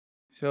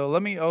So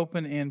let me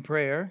open in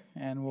prayer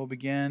and we'll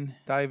begin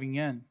diving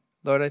in.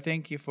 Lord, I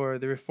thank you for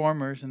the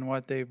reformers and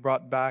what they've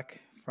brought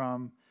back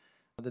from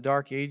the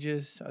dark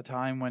ages, a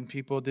time when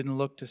people didn't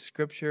look to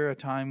Scripture, a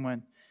time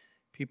when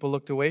people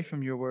looked away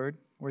from your word.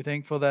 We're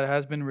thankful that it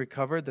has been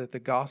recovered, that the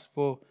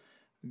gospel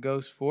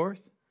goes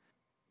forth,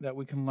 that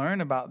we can learn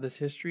about this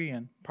history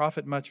and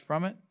profit much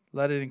from it.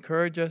 Let it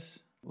encourage us,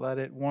 let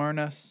it warn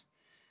us,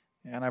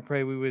 and I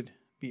pray we would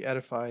be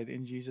edified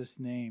in Jesus'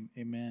 name.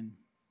 Amen.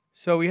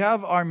 So we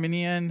have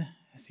Arminian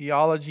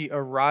theology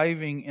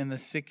arriving in the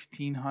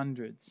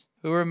 1600s.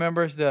 Who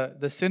remembers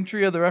the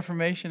century of the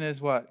Reformation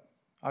is what?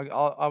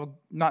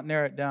 I'll not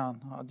narrow it down.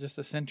 Just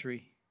a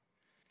century.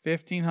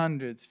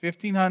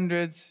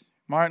 1500s.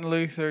 Martin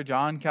Luther,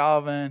 John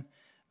Calvin.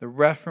 The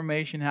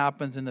Reformation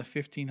happens in the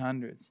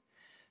 1500s.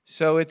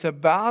 So it's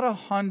about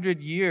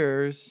 100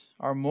 years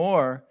or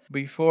more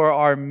before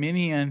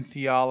Arminian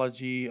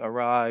theology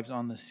arrives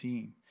on the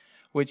scene.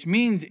 Which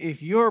means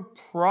if you're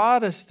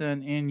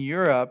Protestant in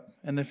Europe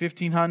in the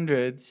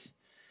 1500s,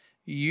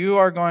 you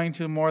are going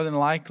to more than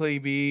likely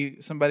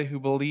be somebody who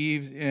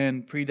believes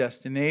in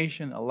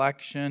predestination,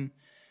 election.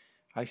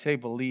 I say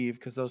believe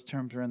because those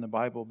terms are in the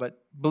Bible, but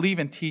believe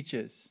and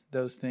teaches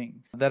those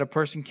things. That a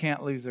person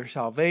can't lose their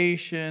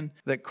salvation,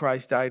 that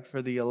Christ died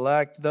for the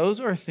elect. Those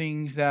are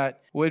things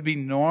that would be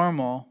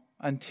normal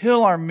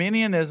until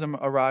Arminianism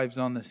arrives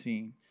on the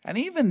scene. And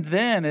even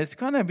then, it's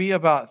going to be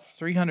about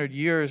 300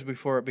 years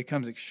before it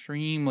becomes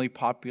extremely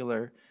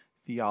popular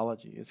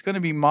theology. It's going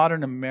to be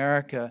modern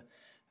America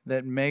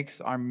that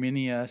makes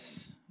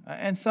Arminius,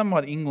 and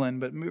somewhat England,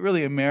 but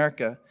really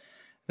America,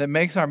 that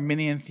makes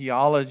Arminian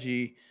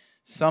theology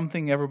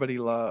something everybody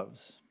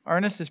loves.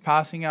 Ernest is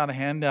passing out a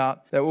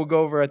handout that we'll go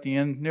over at the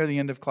end, near the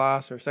end of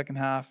class or second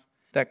half,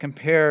 that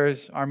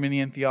compares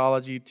Arminian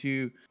theology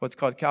to what's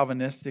called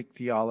Calvinistic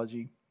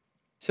theology.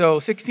 So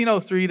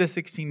 1603 to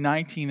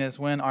 1619 is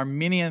when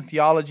Arminian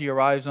theology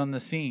arrives on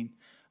the scene.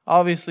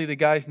 Obviously, the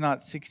guy's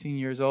not 16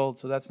 years old,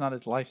 so that's not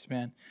his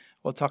lifespan.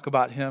 We'll talk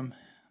about him.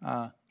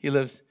 He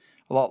lives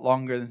a lot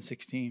longer than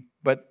 16.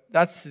 But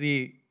that's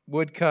the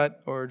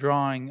woodcut or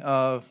drawing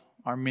of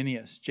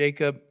Arminius.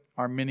 Jacob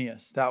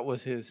Arminius. That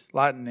was his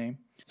Latin name.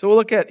 So we'll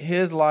look at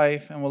his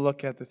life and we'll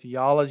look at the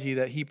theology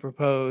that he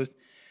proposed.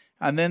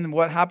 And then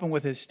what happened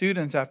with his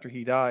students after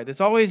he died. It's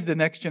always the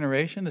next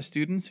generation, the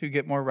students, who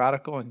get more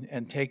radical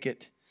and take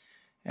it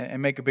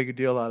and make a bigger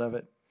deal out of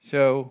it.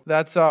 So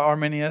that's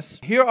Arminius.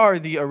 Here are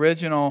the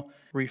original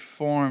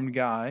Reformed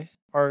guys.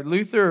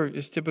 Luther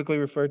is typically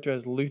referred to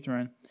as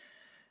Lutheran.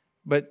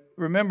 But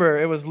remember,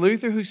 it was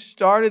Luther who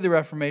started the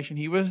Reformation.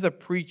 He was the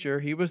preacher.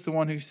 He was the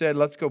one who said,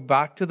 let's go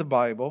back to the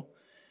Bible.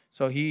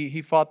 So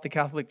he fought the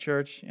Catholic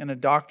Church in a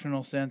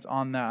doctrinal sense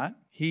on that.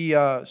 He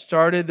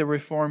started the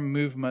Reform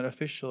movement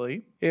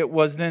officially. It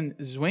was then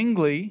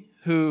Zwingli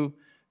who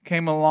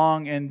came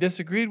along and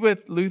disagreed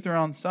with Luther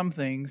on some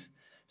things.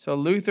 So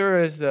Luther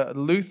is the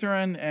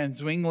Lutheran and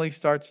Zwingli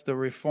starts the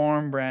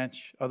Reform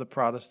branch of the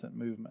Protestant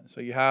movement. So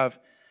you have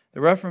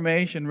the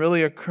Reformation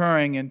really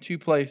occurring in two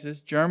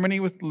places, Germany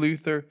with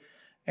Luther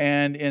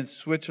and in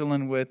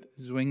Switzerland with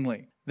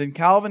Zwingli. Then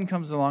Calvin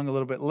comes along a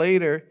little bit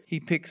later. He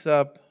picks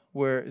up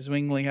where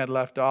Zwingli had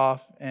left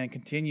off and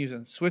continues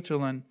in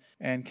Switzerland.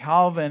 And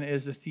Calvin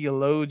is the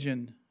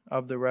theologian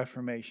of the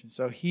Reformation.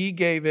 So he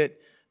gave it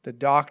the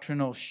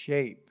doctrinal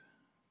shape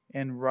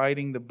in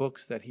writing the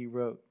books that he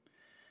wrote.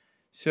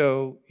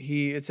 So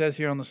it says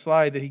here on the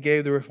slide that he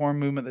gave the Reform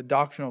movement the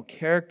doctrinal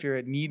character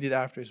it needed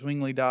after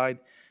Zwingli died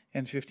in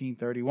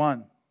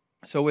 1531.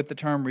 So with the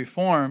term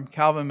reform,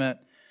 Calvin meant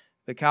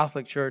the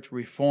Catholic Church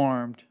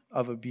reformed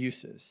of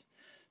abuses.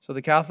 So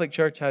the Catholic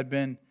Church had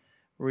been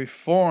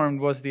reformed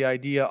was the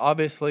idea.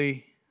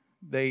 Obviously,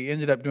 they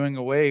ended up doing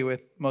away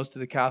with most of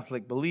the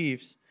Catholic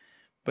beliefs.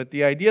 But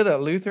the idea that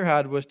Luther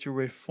had was to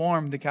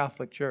reform the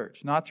Catholic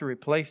Church, not to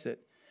replace it.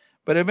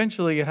 But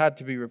eventually it had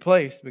to be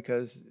replaced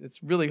because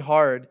it's really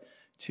hard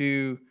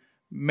to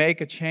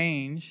make a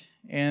change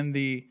in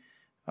the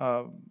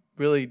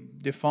really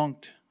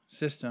defunct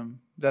system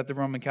that the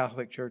Roman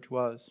Catholic Church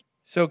was.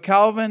 So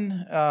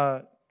Calvin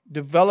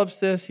develops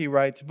this. He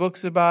writes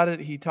books about it.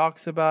 He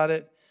talks about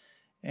it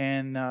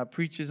and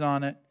preaches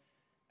on it.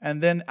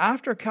 And then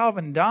after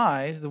Calvin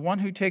dies, the one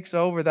who takes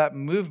over that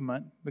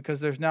movement, because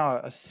there's now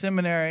a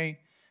seminary,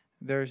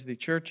 there's the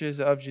churches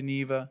of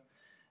Geneva,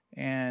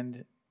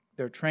 and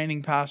they're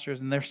training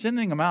pastors, and they're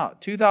sending them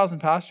out. 2,000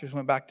 pastors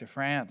went back to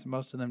France.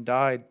 Most of them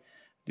died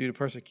due to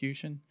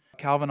persecution.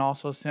 Calvin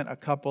also sent a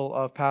couple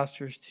of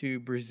pastors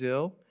to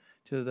Brazil,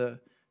 to the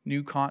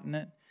new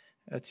continent,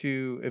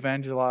 to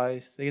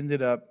evangelize. They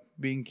ended up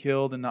being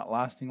killed and not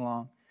lasting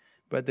long,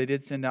 but they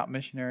did send out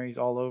missionaries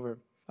all over.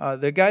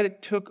 The guy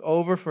that took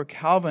over for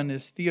Calvin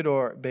is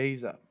Theodore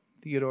Beza.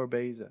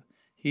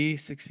 He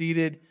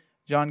succeeded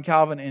John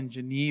Calvin in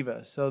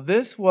Geneva. So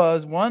this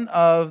was one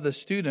of the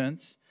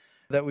students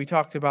that we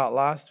talked about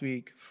last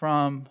week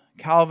from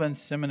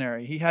Calvin's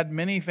seminary. He had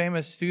many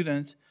famous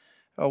students,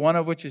 one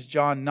of which is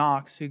John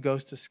Knox, who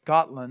goes to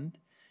Scotland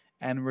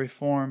and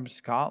reforms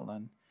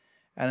Scotland.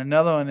 and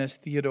another one is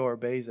Theodore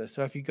Beza.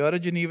 So if you go to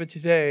Geneva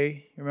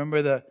today,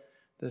 remember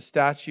the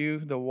statue,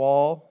 the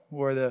wall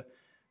where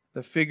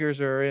the figures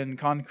are in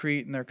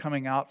concrete and they're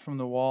coming out from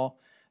the wall.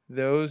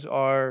 Those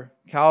are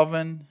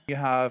Calvin, you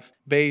have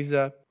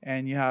Beza,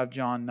 and you have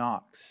John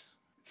Knox.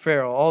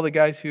 Farrell, all the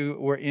guys who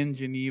were in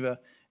Geneva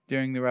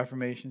during the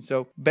Reformation.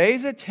 So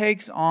Beza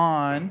takes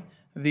on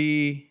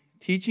the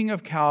teaching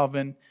of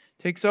Calvin,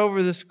 takes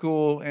over the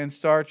school and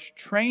starts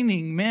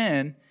training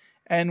men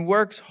and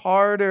works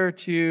harder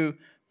to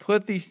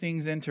put these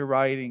things into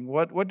writing.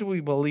 What do we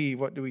believe?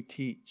 What do we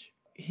teach?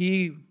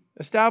 He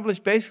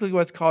established basically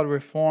what's called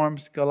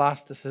Reformed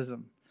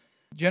Scholasticism.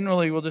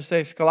 Generally, we'll just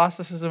say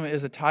Scholasticism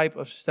is a type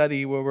of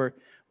study where we're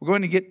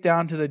going to get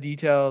down to the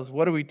details.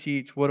 What do we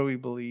teach? What do we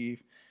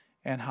believe?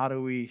 And how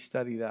do we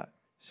study that?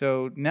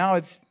 So now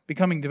it's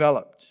becoming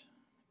developed.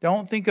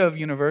 Don't think of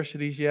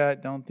universities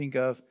yet. Don't think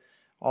of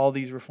all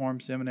these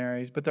Reformed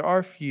seminaries. But there are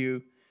a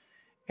few.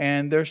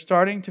 And they're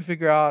starting to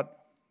figure out,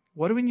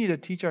 what do we need to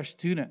teach our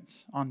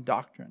students on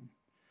doctrine?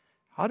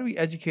 How do we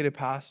educate a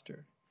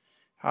pastor?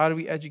 How do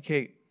we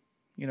educate,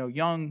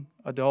 young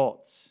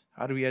adults?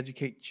 How do we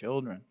educate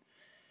children?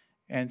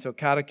 And so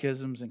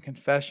catechisms and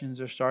confessions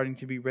are starting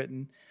to be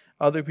written.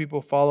 Other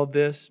people followed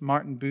this.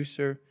 Martin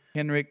Bucer,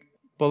 Henrik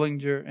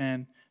Bullinger,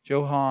 and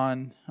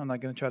Johann. I'm not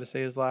going to try to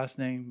say his last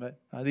name, but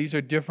these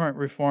are different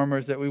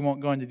reformers that we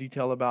won't go into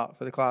detail about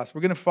for the class.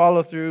 We're going to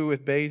follow through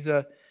with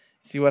Beza,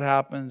 see what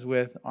happens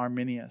with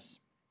Arminius.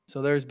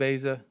 So there's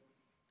Beza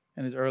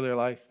in his earlier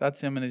life.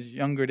 That's him in his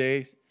younger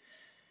days.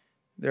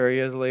 There he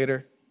is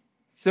later.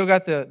 Still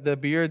got the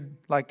beard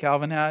like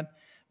Calvin had,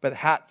 but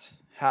hats,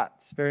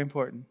 very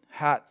important.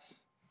 Hats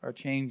are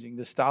changing,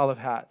 the style of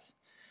hats.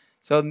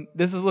 So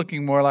this is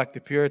looking more like the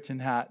Puritan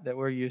hat that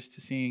we're used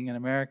to seeing in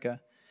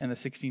America in the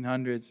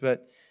 1600s.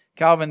 But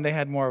Calvin, they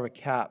had more of a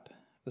cap,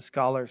 the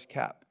scholar's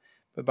cap.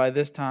 But by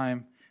this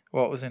time,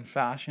 what was in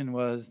fashion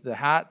was the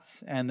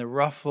hats and the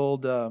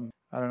ruffled, I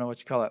don't know what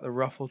you call it, the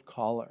ruffled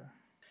collar.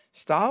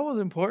 Style was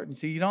important.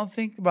 See, you don't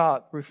think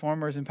about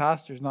reformers and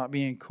pastors not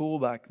being cool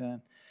back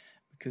then,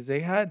 because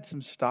they had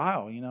some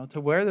style, to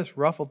wear this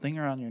ruffled thing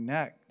around your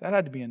neck. That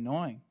had to be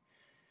annoying.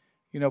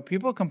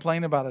 People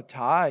complain about a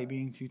tie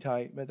being too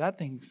tight, but that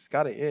thing's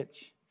got to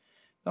itch.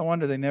 No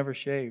wonder they never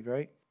shaved,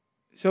 right?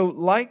 So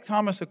like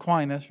Thomas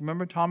Aquinas,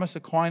 remember Thomas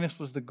Aquinas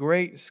was the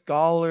great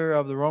scholar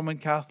of the Roman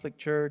Catholic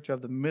Church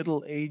of the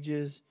Middle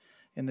Ages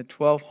in the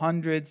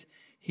 1200s.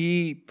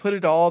 He put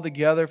it all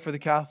together for the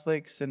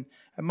Catholics, and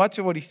much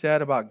of what he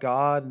said about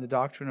God and the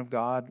doctrine of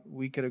God,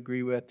 we could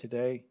agree with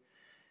today.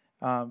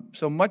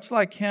 So much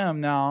like him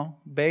now,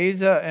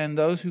 Beza and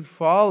those who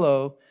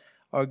follow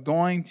are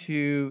going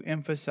to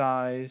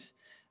emphasize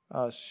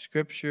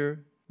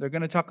Scripture. They're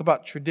going to talk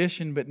about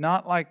tradition, but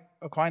not like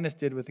Aquinas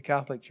did with the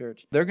Catholic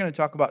Church. They're going to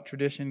talk about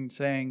tradition,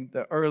 saying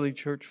the early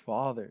church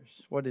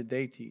fathers. What did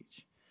they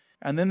teach?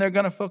 And then they're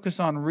going to focus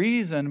on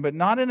reason, but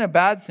not in a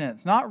bad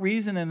sense. Not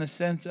reason in the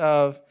sense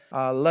of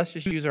let's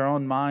just use our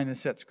own mind and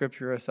set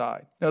Scripture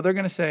aside. No, they're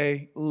going to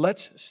say,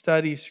 let's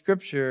study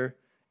Scripture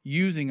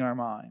using our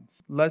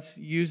minds. Let's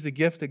use the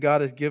gift that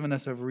God has given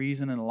us of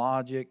reason and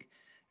logic,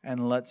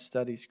 and let's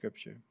study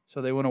Scripture.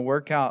 So they want to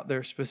work out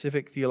their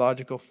specific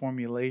theological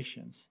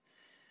formulations.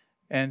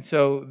 And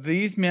so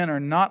these men are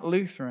not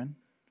Lutheran.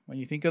 When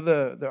you think of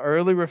the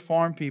early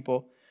Reformed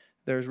people,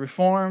 there's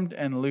Reformed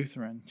and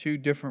Lutheran, two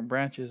different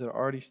branches that are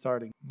already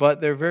starting.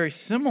 But they're very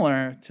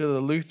similar to the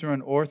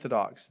Lutheran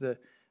Orthodox, the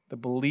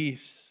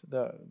beliefs,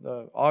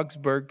 the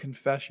Augsburg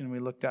Confession we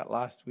looked at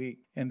last week,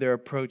 and their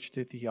approach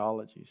to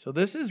theology. So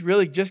this is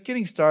really just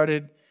getting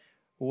started.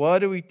 What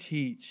do we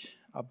teach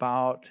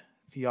about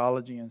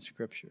theology and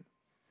Scripture?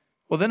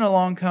 Well, then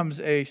along comes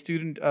a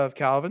student of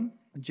Calvin,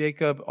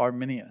 Jacob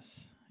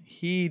Arminius.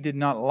 He did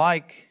not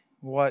like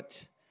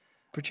what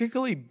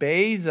particularly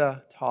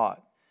Beza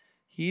taught.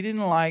 He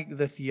didn't like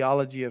the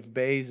theology of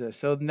Beza.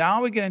 So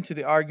now we get into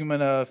the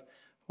argument of,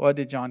 what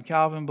did John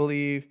Calvin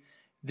believe?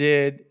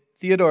 Did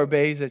Theodore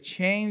Beza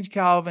change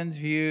Calvin's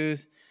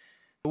views?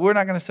 We're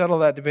not going to settle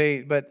that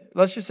debate, but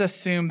let's just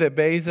assume that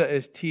Beza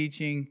is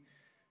teaching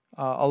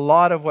a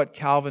lot of what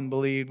Calvin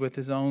believed with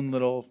his own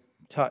little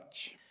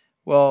touch.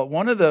 Well,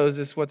 one of those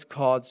is what's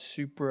called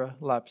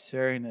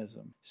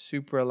supralapsarianism.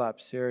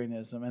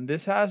 Supralapsarianism. And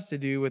this has to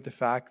do with the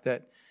fact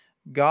that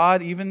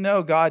God, even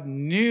though God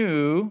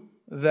knew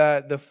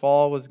that the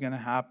fall was going to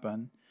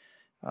happen,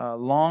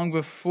 long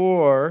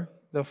before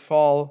the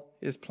fall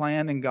is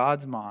planned in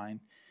God's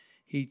mind,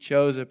 He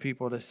chose a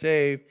people to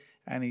save,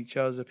 and He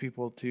chose a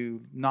people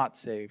to not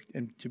save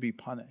and to be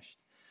punished.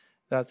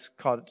 That's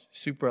called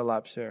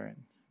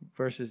supralapsarian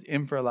versus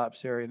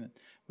infralapsarian,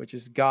 which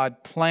is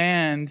God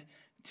planned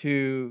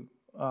to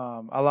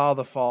allow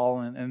the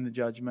fall and the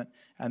judgment,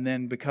 and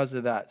then because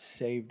of that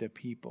saved a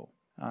people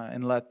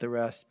and let the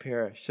rest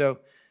perish. So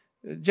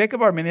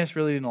Jacob Arminius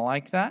really didn't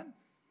like that.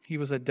 He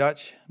was a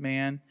Dutch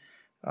man,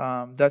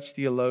 Dutch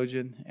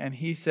theologian, and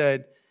he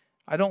said,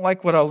 I don't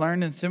like what I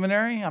learned in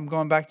seminary. I'm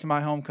going back to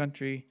my home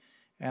country,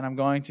 and I'm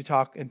going to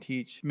talk and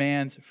teach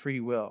man's free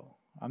will.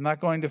 I'm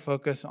not going to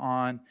focus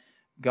on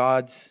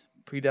God's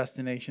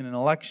predestination and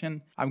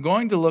election. I'm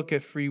going to look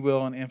at free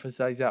will and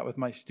emphasize that with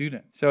my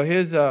students. So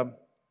his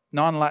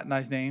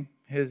non-Latinized name,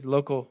 his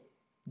local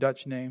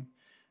Dutch name,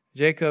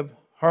 Jacob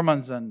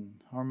Hermanson.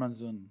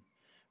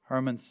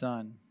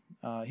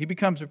 He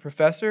becomes a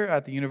professor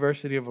at the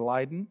University of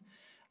Leiden.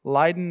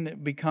 Leiden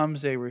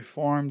becomes a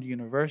reformed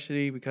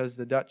university because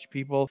the Dutch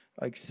people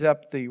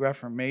accept the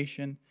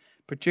Reformation,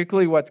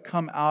 particularly what's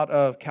come out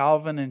of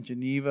Calvin and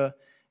Geneva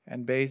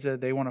and Beza.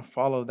 They want to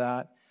follow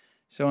that.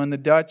 So in the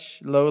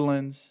Dutch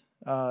lowlands,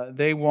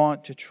 they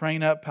want to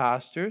train up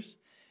pastors,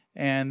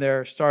 and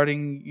they're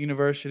starting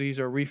universities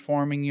or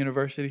reforming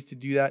universities to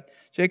do that.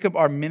 Jacob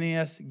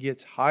Arminius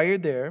gets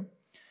hired there.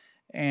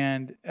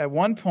 And at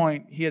one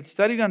point, he had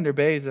studied under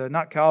Beza,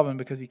 not Calvin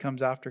because he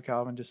comes after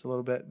Calvin just a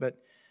little bit, but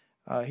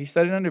he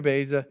studied under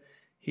Beza.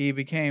 He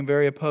became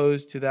very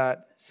opposed to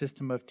that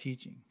system of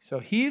teaching. So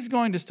he's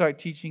going to start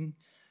teaching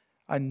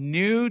a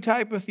new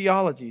type of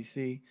theology.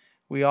 See,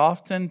 we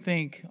often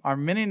think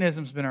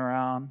Arminianism's been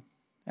around,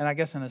 and I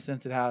guess in a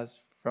sense it has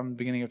from the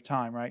beginning of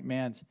time, right?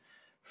 Man's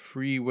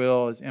free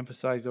will is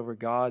emphasized over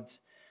God's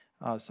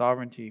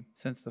sovereignty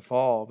since the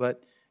fall.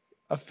 But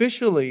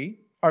officially,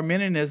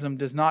 Arminianism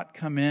does not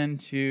come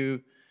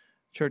into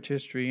church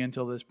history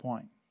until this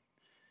point.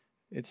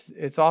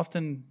 It's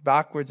often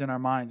backwards in our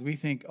minds. We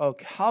think,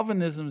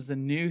 Calvinism is the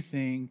new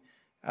thing.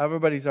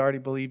 Everybody's already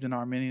believed in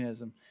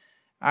Arminianism.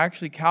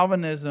 Actually,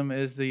 Calvinism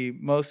is the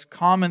most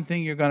common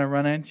thing you're going to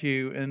run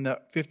into in the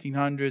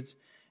 1500s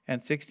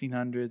and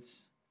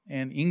 1600s.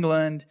 In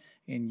England,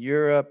 in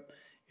Europe,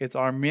 it's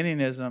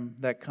Arminianism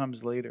that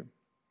comes later.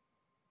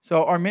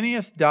 So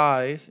Arminius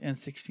dies in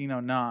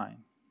 1609.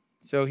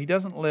 So he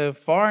doesn't live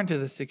far into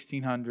the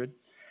 1600s.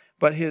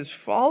 But his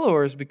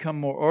followers become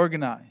more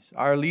organized.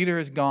 Our leader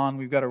is gone.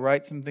 We've got to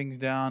write some things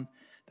down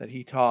that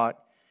he taught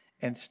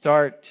and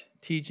start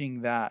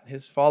teaching that.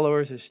 His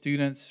followers, his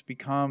students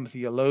become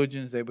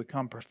theologians. They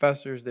become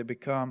professors. They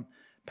become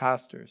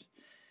pastors.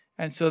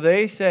 And so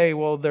they say,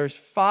 well, there's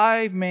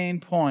 5 main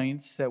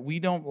points that we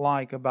don't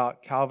like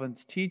about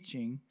Calvin's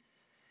teaching.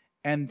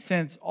 And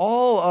since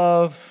all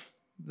of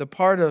the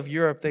part of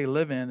Europe they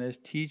live in is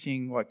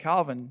teaching what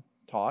Calvin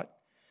taught,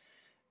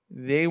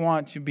 they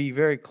want to be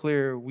very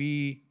clear,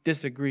 we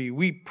disagree,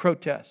 we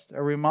protest.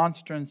 A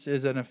remonstrance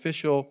is an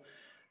official,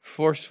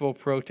 forceful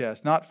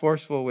protest. Not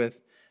forceful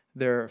with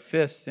their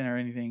fists or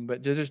anything,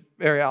 but just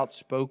very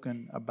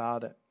outspoken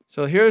about it.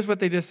 So here's what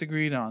they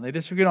disagreed on. They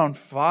disagreed on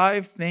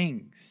 5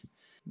 things.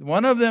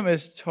 One of them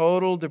is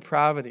total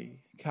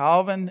depravity.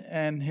 Calvin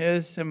and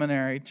his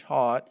seminary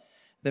taught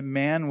that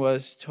man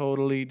was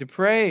totally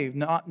depraved,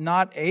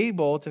 not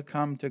able to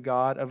come to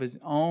God of his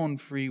own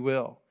free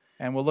will.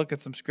 And we'll look at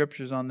some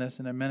scriptures on this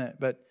in a minute.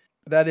 But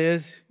that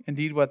is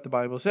indeed what the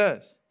Bible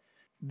says.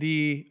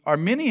 The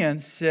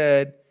Arminians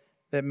said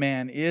that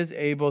man is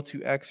able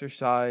to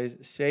exercise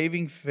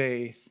saving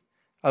faith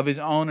of his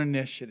own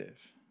initiative.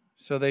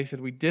 So they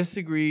said, we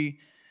disagree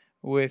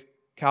with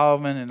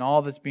Calvin and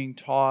all that's being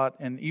taught.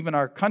 And even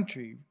our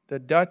country, the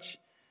Dutch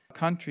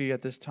country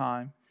at this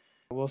time,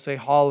 we'll say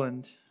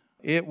Holland,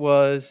 it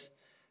was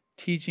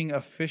teaching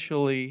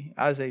officially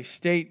as a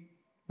state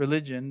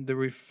religion, the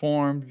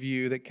reformed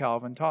view that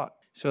Calvin taught.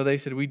 So they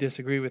said, we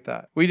disagree with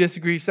that. We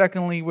disagree,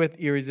 secondly, with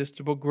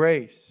irresistible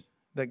grace.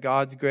 That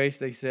God's grace,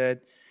 they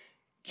said,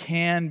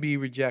 can be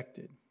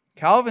rejected.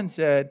 Calvin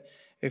said,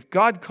 if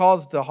God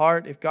calls the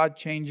heart, if God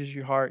changes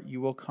your heart,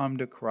 you will come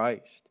to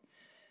Christ.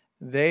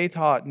 They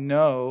taught,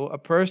 no, a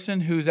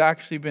person who's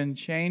actually been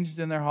changed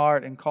in their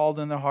heart and called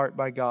in their heart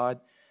by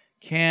God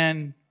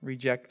can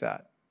reject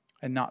that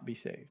and not be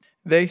saved.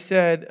 They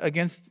said,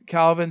 against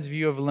Calvin's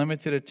view of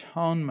limited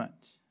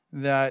atonement,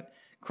 that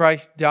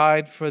Christ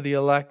died for the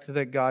elect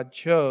that God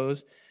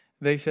chose.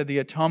 They said the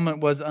atonement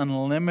was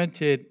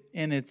unlimited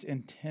in its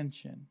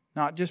intention,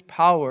 not just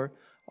power.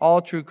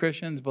 All true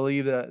Christians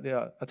believe that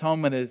the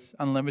atonement is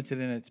unlimited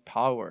in its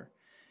power.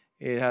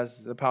 It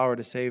has the power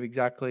to save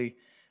exactly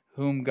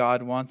whom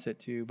God wants it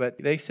to.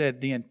 But they said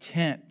the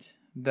intent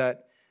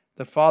that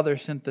the Father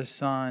sent the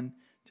Son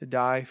to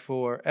die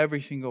for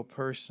every single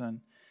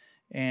person,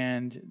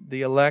 and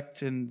the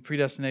elect and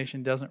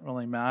predestination doesn't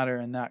really matter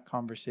in that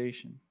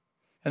conversation.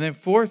 And then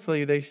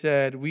fourthly, they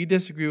said, we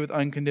disagree with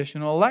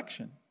unconditional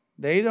election.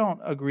 They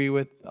don't agree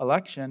with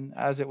election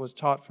as it was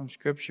taught from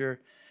Scripture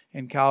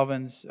in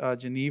Calvin's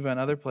Geneva and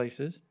other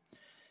places.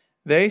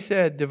 They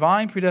said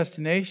divine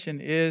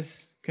predestination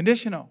is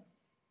conditional,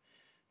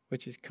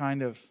 which is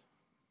kind of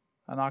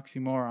an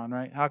oxymoron,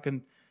 right? How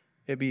can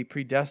it be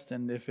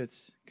predestined if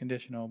it's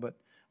conditional? But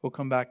we'll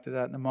come back to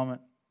that in a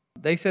moment.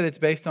 They said it's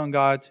based on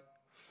God's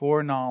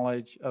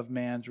foreknowledge of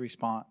man's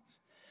response.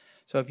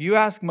 So if you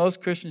ask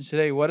most Christians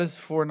today, what does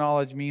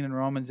foreknowledge mean in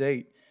Romans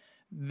 8?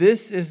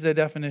 This is the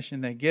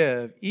definition they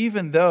give,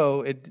 even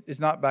though it is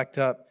not backed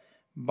up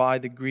by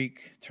the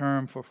Greek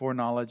term for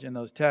foreknowledge in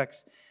those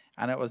texts,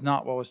 and it was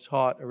not what was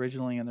taught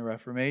originally in the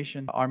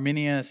Reformation.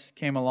 Arminius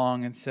came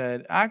along and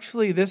said,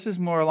 actually, this is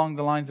more along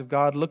the lines of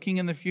God looking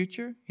in the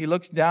future. He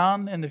looks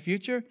down in the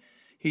future.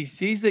 He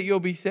sees that you'll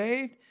be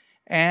saved,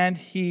 And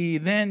he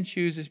then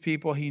chooses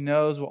people he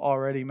knows will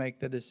already make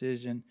the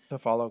decision to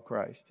follow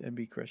Christ and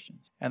be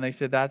Christians. And they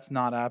said that's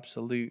not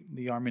absolute.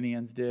 The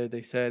Arminians did.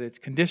 They said it's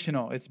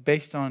conditional. It's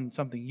based on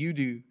something you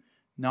do,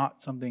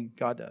 not something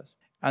God does.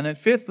 And then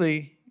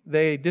fifthly,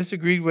 they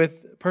disagreed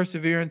with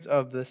perseverance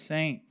of the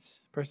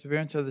saints.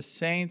 Perseverance of the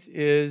saints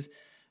is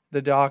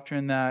the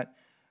doctrine that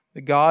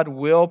God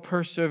will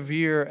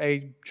persevere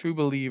a true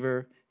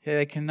believer.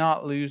 They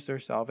cannot lose their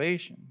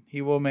salvation.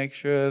 He will make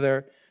sure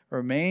they're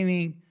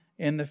remaining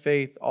in the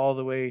faith all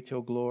the way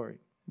till glory.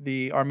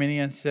 The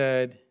Arminians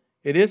said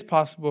it is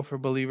possible for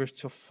believers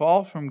to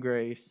fall from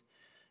grace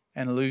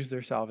and lose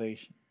their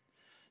salvation.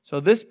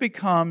 So this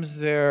becomes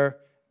their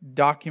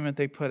document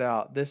they put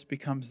out. This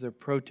becomes their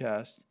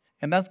protest.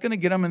 And that's going to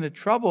get them into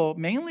trouble,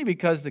 mainly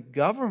because the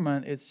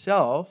government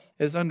itself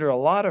is under a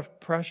lot of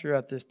pressure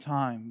at this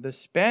time. The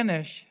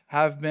Spanish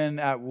have been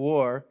at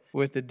war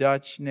with the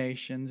Dutch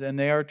nations, and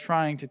they are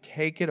trying to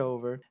take it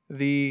over.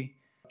 The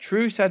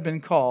truce had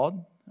been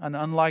called, and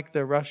unlike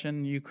the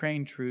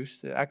Russian-Ukraine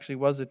truce, it actually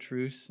was a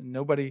truce, and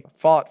nobody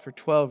fought for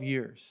 12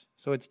 years.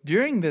 So it's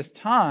during this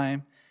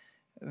time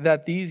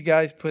that these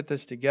guys put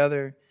this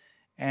together.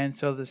 And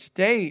so the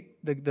state,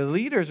 the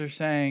leaders are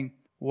saying,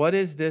 what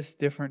is this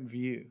different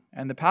view?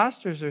 And the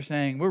pastors are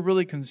saying, we're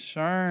really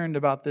concerned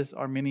about this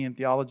Arminian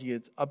theology.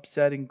 It's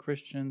upsetting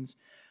Christians.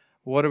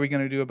 What are we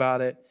going to do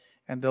about it?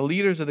 And the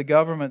leaders of the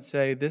government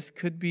say, this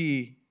could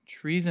be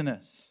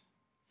treasonous.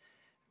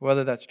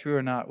 Whether that's true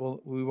or not,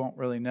 we won't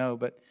really know.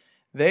 But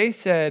they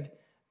said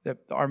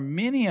that the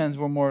Arminians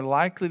were more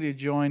likely to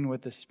join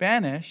with the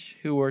Spanish,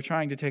 who were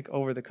trying to take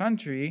over the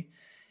country.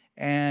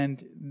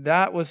 And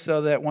that was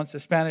so that once the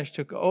Spanish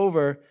took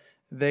over,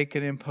 they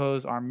could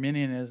impose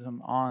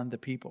Arminianism on the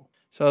people.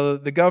 So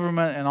the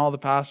government and all the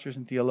pastors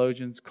and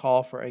theologians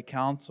call for a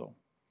council.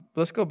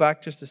 Let's go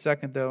back just a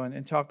second, though,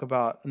 and talk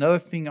about another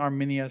thing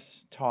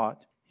Arminius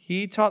taught.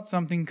 He taught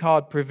something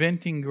called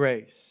preventing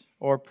grace,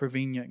 or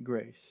prevenient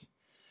grace,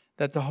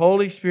 that the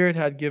Holy Spirit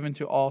had given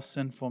to all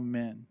sinful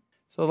men.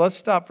 So let's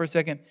stop for a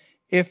second.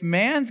 If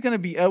man's going to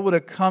be able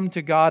to come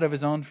to God of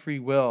his own free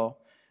will,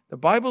 the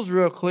Bible's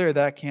real clear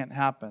that can't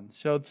happen.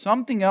 So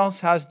something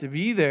else has to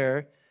be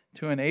there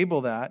to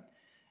enable that.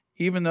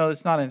 Even though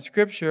it's not in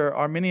Scripture,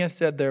 Arminius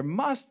said there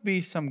must be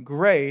some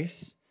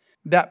grace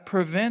that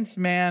prevents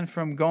man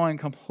from going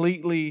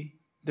completely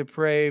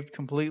depraved,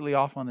 completely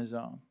off on his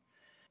own.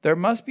 There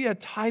must be a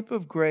type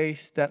of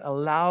grace that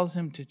allows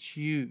him to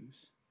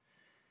choose,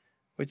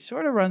 which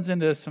sort of runs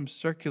into some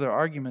circular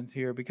arguments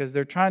here because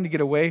they're trying to get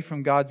away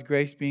from God's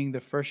grace being the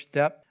first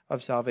step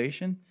of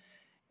salvation.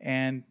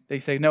 And they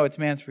say, no, it's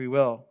man's free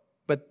will.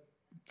 But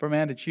for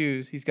man to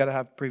choose, he's got to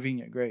have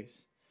prevenient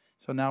grace.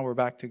 So now we're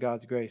back to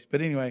God's grace.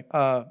 But anyway,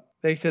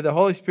 they said the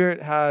Holy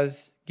Spirit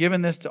has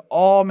given this to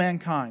all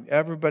mankind,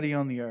 everybody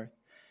on the earth.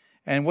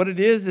 And what it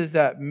is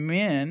that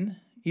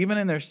men, even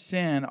in their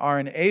sin, are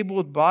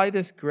enabled by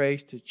this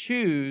grace to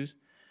choose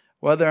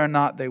whether or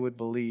not they would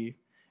believe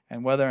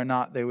and whether or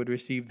not they would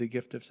receive the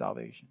gift of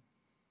salvation.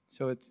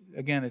 So it's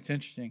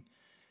interesting.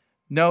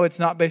 No, it's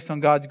not based on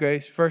God's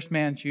grace. First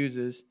man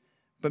chooses.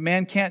 But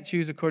man can't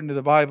choose according to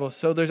the Bible.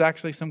 So there's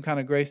actually some kind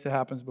of grace that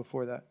happens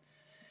before that.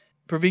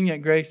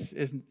 Prevenient grace,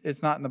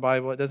 it's not in the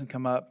Bible. It doesn't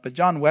come up. But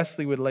John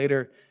Wesley would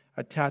later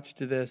attach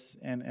to this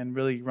and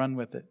really run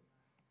with it.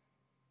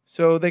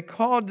 So they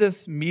called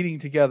this meeting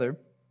together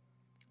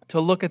to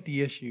look at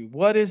the issue.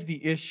 What is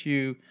the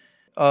issue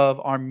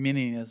of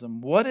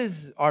Arminianism? What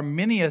is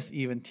Arminius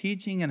even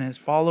teaching and his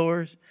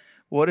followers?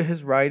 What do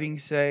his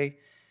writings say?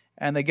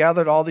 And they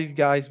gathered all these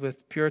guys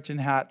with Puritan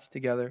hats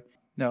together.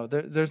 No,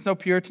 there's no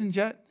Puritans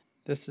yet.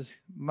 This is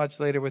much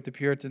later with the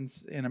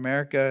Puritans in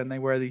America, and they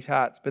wear these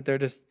hats. But they're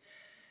just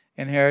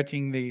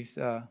inheriting these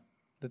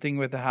the thing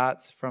with the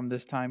hats from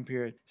this time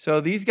period.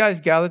 So these guys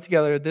gathered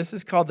together. This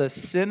is called the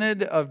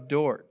Synod of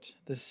Dort.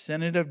 The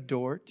Synod of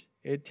Dort.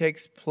 It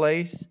takes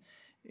place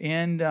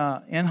in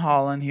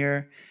Holland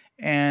here,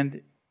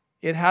 and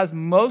it has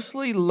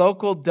mostly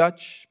local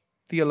Dutch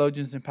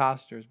theologians and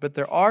pastors, but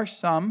there are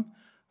some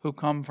who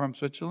come from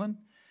Switzerland.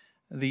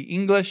 The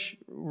English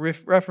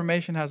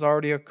Reformation has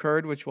already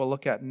occurred, which we'll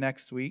look at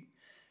next week.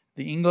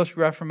 The English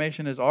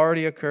Reformation has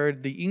already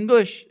occurred. The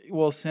English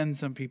will send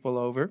some people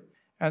over.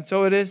 And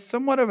so it is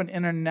somewhat of an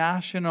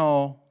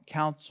international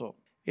council.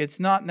 It's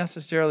not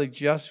necessarily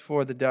just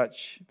for the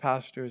Dutch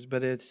pastors,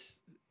 but it's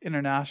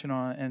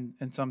international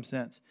in some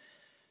sense.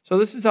 So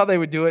this is how they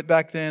would do it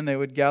back then. They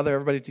would gather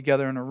everybody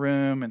together in a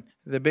room, and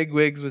the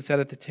bigwigs would sit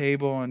at the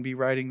table and be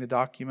writing the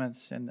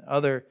documents, and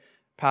other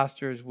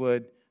pastors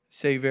would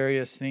say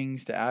various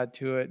things to add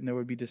to it, and there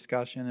would be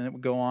discussion, and it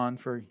would go on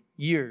for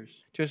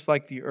years, just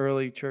like the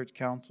early church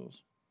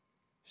councils.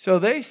 So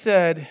they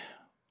said,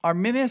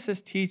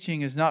 Arminius'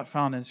 teaching is not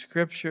found in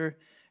Scripture.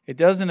 It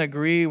doesn't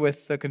agree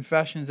with the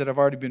confessions that have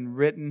already been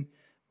written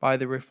by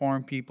the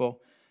Reformed people.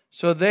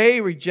 So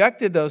they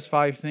rejected those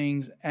 5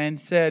 things and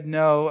said,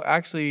 no,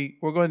 actually,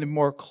 we're going to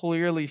more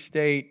clearly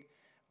state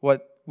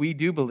what we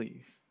do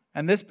believe.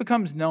 And this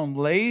becomes known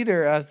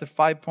later as the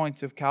 5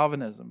 points of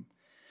Calvinism.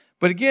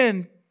 But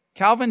again,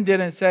 Calvin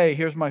didn't say,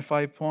 here's my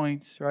 5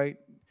 points, right?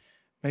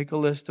 Make a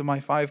list of my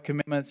 5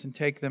 commitments and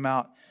take them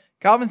out.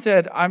 Calvin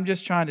said, I'm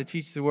just trying to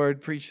teach the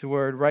word, preach the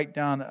word, write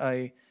down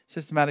a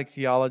systematic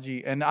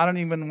theology. And I don't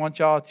even want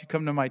y'all to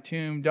come to my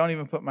tomb. Don't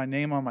even put my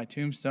name on my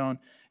tombstone.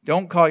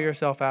 Don't call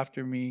yourself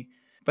after me.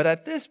 But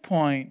at this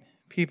point,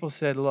 people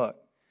said, look,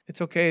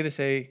 it's okay to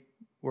say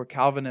we're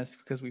Calvinists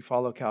because we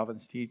follow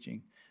Calvin's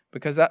teaching.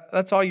 Because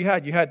that's all you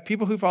had. You had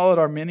people who followed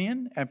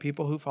Arminian and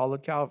people who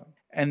followed Calvin.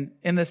 And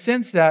in the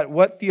sense that,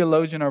 what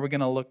theologian are we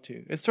going to look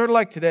to? It's sort of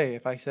like today,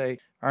 if I say,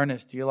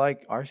 Ernest, do you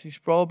like R.C.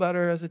 Sproul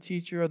better as a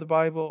teacher of the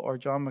Bible or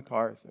John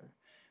MacArthur?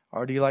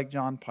 Or do you like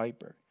John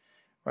Piper?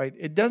 Right?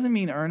 It doesn't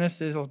mean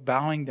Ernest is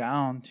bowing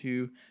down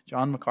to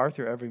John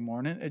MacArthur every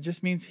morning. It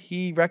just means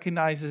he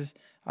recognizes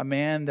a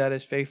man that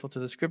is faithful to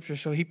the Scripture,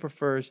 so he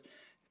prefers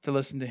to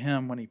listen to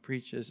him when he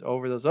preaches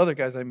over those other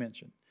guys I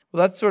mentioned.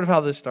 Well, that's sort of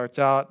how this starts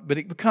out, but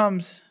it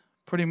becomes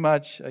pretty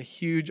much a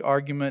huge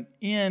argument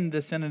in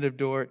the Synod of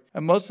Dort,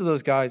 and most of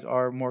those guys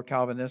are more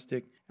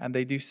Calvinistic, and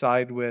they do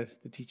side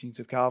with the teachings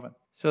of Calvin.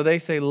 So they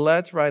say,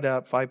 let's write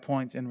up 5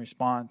 points in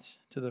response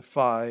to the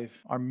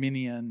 5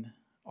 Arminian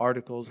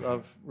articles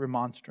of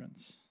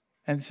remonstrance.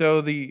 And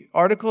so the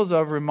articles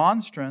of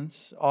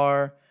remonstrance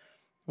are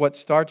what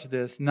starts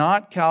this,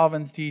 not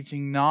Calvin's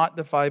teaching, not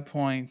the 5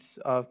 points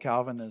of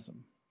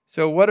Calvinism.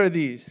 So what are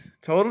these?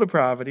 Total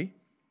depravity.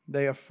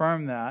 They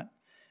affirm that.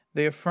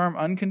 They affirm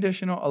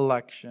unconditional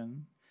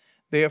election.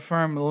 They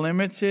affirm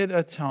limited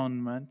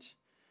atonement.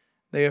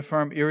 They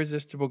affirm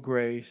irresistible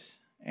grace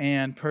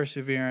and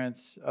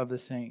perseverance of the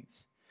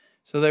saints.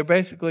 So they're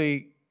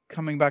basically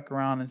coming back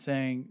around and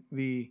saying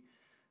the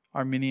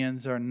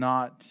Arminians are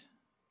not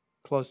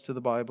close to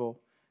the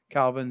Bible.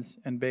 Calvin's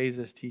and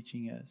Beza's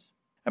teaching is.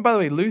 And by the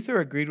way, Luther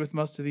agreed with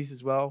most of these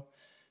as well.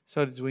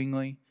 So did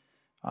Zwingli.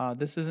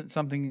 This isn't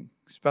something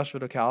special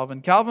to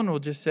Calvin. Calvin will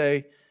just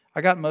say,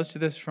 I got most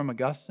of this from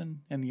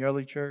Augustine in the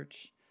early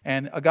church.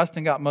 And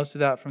Augustine got most of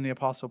that from the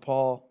Apostle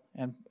Paul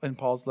and in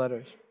Paul's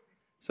letters.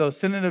 So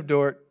Synod of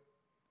Dort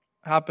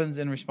happens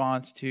in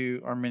response to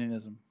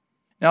Arminianism.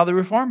 Now the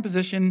Reformed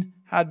position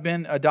had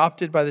been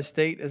adopted by the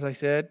state, as I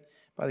said,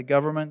 by the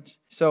government.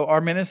 So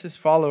Arminius'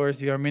 followers,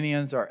 the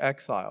Arminians, are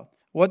exiled.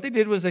 What they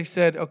did was they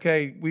said,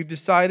 okay, we've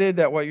decided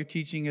that what you're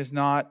teaching is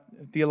not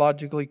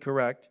theologically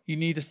correct. You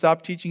need to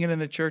stop teaching it in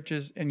the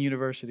churches and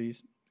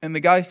universities. And the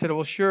guy said,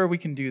 well, sure, we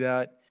can do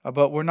that.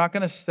 But we're not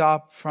going to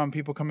stop from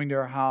people coming to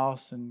our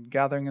house and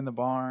gathering in the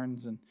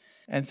barns.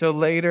 And so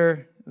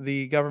later,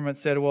 the government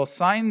said, well,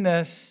 sign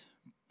this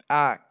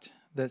act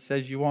that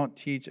says you won't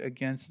teach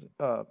against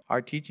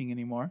our teaching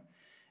anymore.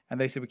 And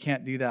they said, we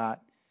can't do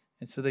that.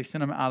 And so they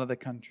sent them out of the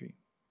country.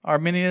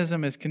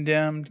 Arminianism is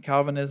condemned.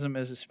 Calvinism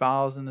is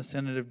espoused in the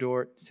Synod of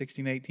Dort,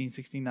 1618,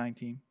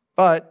 1619.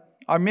 But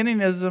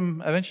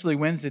Arminianism eventually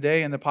wins the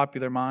day in the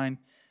popular mind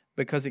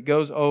because it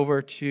goes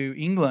over to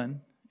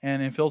England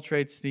and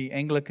infiltrates the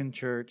Anglican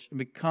Church and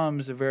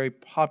becomes a very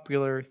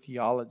popular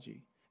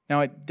theology.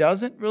 Now, it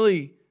doesn't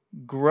really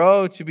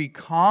grow to be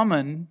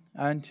common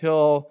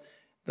until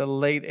the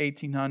late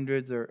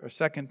 1800s or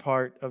second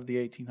part of the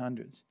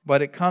 1800s.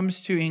 But it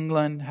comes to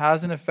England,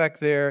 has an effect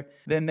there.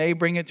 Then they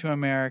bring it to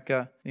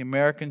America. The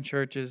American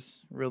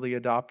churches really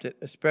adopt it,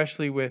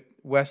 especially with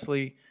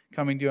Wesley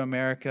coming to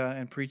America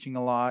and preaching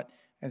a lot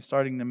and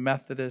starting the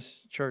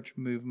Methodist church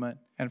movement.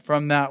 And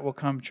from that will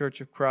come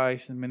Church of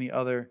Christ and many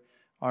other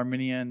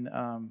Arminian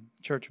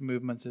church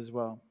movements as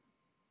well.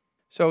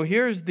 So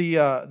here's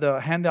the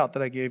handout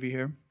that I gave you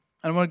here.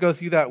 I want to go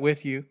through that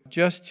with you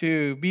just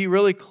to be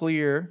really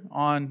clear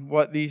on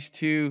what these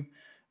two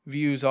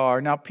views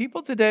are. Now,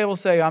 people today will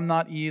say, I'm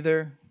not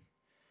either.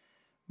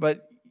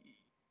 But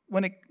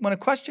when a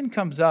question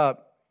comes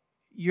up,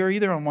 you're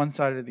either on one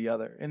side or the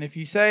other. And if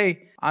you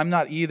say, I'm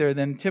not either,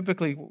 then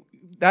typically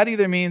that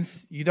either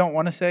means you don't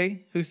want to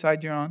say whose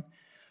side you're on,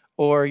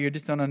 or you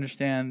just don't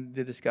understand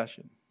the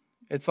discussion.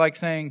 It's like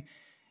saying,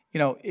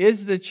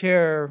 is the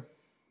chair,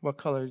 what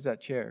color is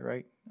that chair,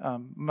 right?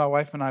 My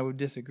wife and I would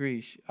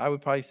disagree. I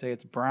would probably say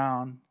it's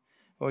brown.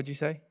 What would you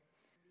say?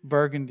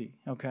 Burgundy,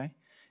 okay.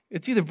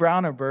 It's either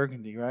brown or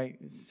burgundy, right?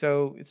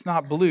 So it's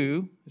not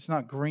blue, it's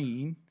not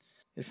green,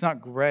 it's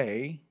not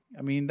gray.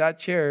 I mean, that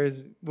chair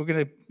we're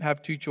going to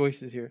have two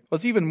choices here. Well,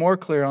 it's even more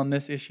clear on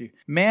this issue.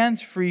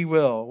 Man's free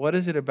will, what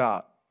is it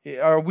about?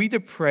 Are we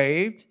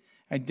depraved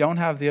and don't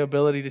have the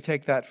ability to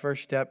take that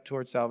first step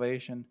towards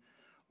salvation?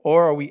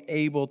 Or are we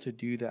able to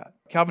do that?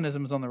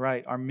 Calvinism is on the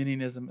right,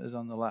 Arminianism is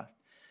on the left.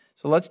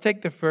 So let's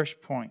take the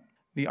first point.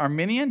 The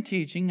Arminian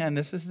teaching, and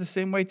this is the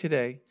same way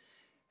today,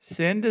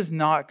 sin does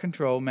not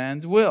control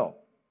man's will.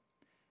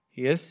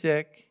 He is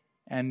sick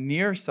and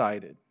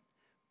nearsighted,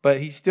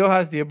 but he still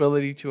has the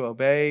ability to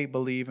obey,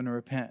 believe, and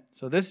repent.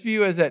 So this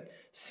view is that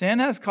sin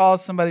has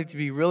caused somebody to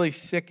be really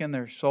sick in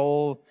their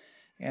soul,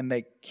 and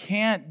they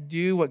can't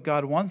do what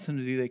God wants them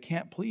to do. They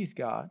can't please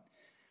God,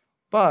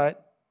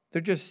 but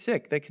they're just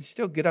sick. They can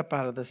still get up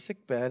out of the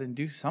sick bed and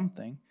do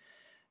something.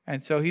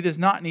 And so he does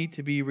not need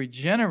to be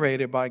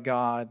regenerated by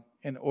God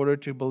in order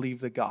to believe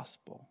the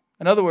gospel.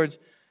 In other words,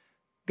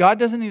 God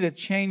doesn't need to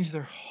change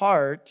their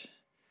heart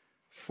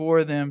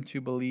for them to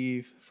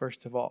believe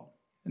first of all.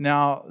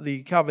 Now,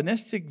 the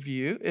Calvinistic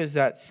view is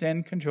that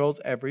sin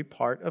controls every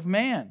part of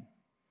man,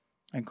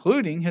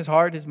 including his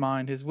heart, his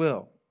mind, his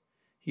will.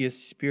 He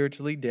is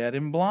spiritually dead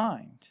and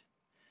blind.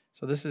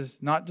 So this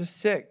is not just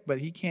sick, but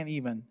he can't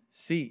even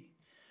see.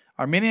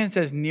 Arminian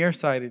says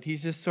nearsighted.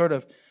 He's just sort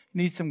of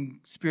needs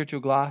some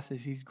spiritual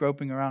glasses. He's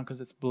groping around because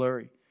it's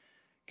blurry.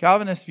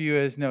 Calvinist view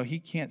is, no, he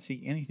can't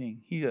see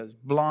anything. He is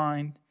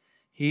blind.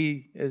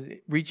 He is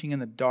reaching in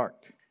the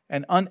dark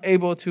and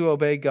unable to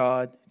obey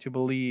God, to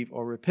believe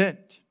or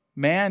repent.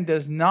 Man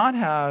does not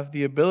have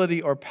the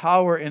ability or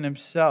power in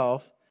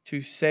himself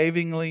to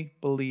savingly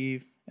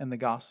believe in the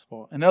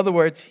gospel. In other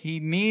words,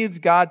 he needs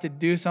God to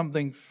do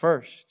something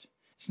first.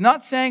 It's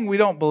not saying we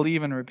don't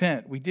believe and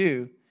repent. We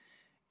do.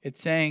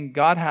 It's saying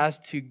God has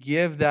to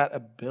give that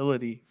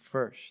ability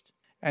first.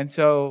 And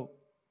so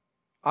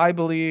I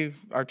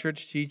believe our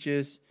church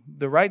teaches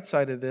the right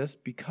side of this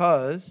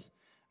because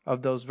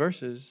of those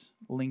verses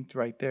linked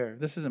right there.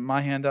 This isn't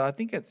my handout. I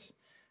think it's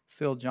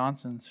Phil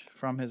Johnson's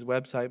from his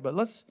website. But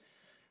let's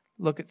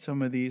look at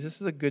some of these. This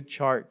is a good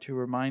chart to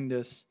remind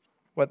us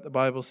what the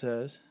Bible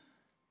says.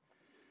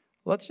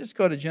 Let's just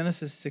go to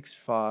Genesis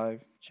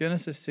 6:5.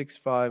 Genesis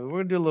 6:5. We're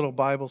going to do a little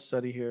Bible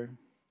study here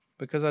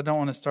because I don't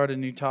want to start a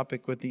new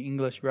topic with the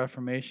English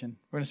Reformation.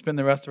 We're going to spend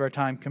the rest of our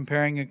time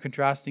comparing and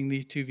contrasting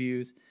these two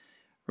views.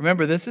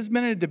 Remember, this has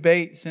been a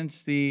debate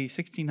since the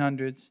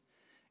 1600s.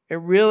 It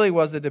really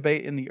was a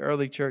debate in the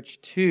early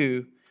church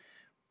too.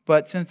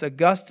 But since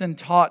Augustine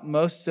taught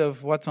most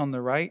of what's on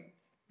the right,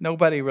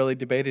 nobody really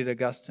debated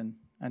Augustine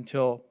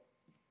until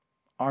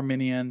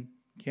Arminius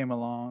came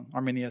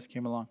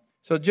along.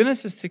 So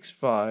Genesis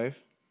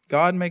 6:5,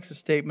 God makes a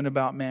statement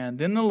about man.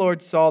 Then the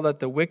Lord saw that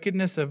the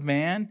wickedness of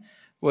man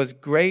was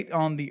great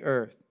on the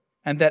earth,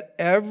 and that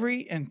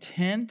every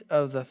intent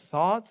of the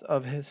thoughts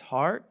of his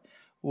heart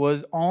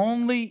was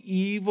only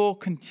evil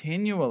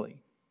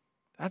continually.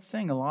 That's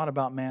saying a lot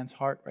about man's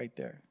heart right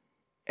there.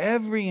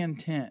 Every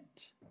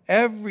intent,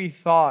 every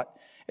thought.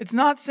 It's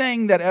not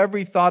saying that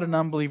every thought an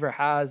unbeliever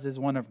has is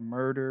one of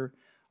murder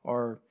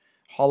or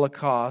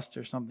Holocaust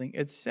or something.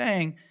 It's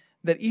saying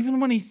that even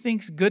when he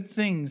thinks good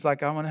things,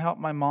 like I want to help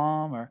my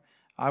mom or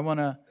I want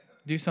to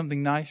do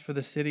something nice for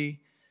the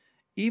city,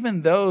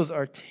 even those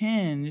are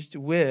tinged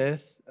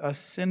with a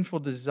sinful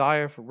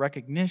desire for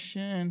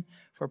recognition,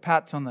 for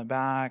pats on the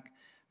back,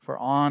 for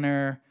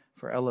honor,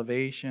 for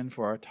elevation,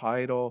 for our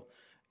title.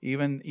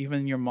 Even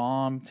your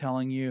mom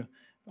telling you,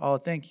 oh,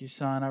 thank you,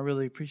 son. I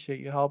really appreciate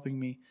you helping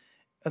me.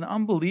 An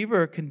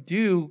unbeliever can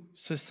do,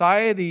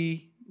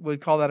 society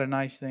would call that a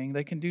nice thing.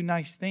 They can do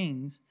nice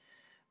things,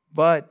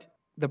 but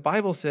the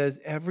Bible says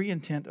every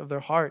intent of their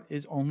heart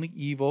is only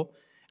evil,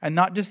 and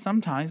not just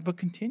sometimes, but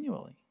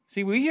continually.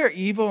 See, we hear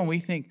evil and we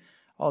think,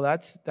 oh,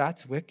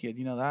 that's wicked.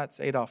 That's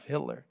Adolf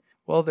Hitler.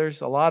 Well,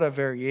 there's a lot of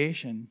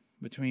variation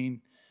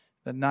between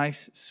the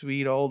nice,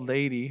 sweet old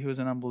lady who's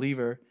an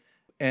unbeliever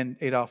and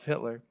Adolf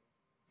Hitler.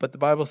 But the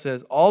Bible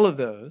says all of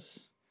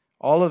those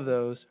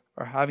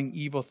are having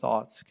evil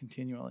thoughts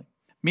continually.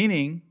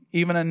 Meaning,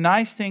 even a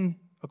nice thing,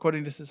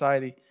 according to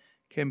society,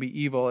 can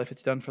be evil if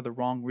it's done for the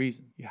wrong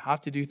reason. You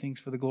have to do things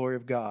for the glory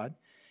of God.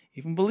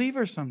 Even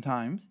believers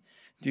sometimes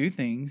do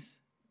things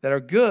that are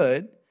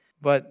good,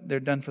 but they're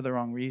done for the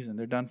wrong reason.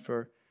 They're done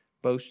for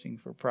boasting,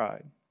 for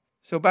pride.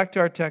 So back to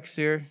our text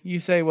here.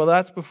 You say, well,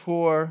 that's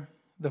before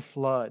the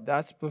flood.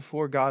 That's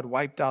before God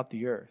wiped out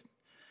the earth.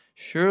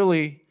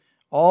 Surely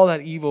all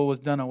that evil was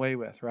done away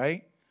with,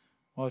 right?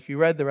 Well, if you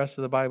read the rest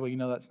of the Bible, you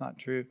know that's not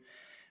true.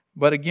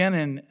 But again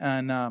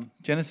in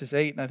Genesis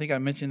 8, and I think I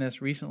mentioned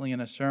this recently in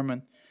a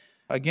sermon,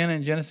 again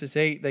in Genesis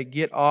 8, they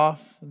get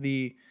off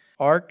the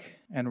ark,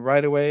 and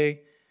right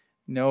away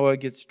Noah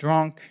gets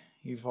drunk.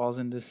 He falls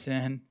into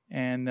sin.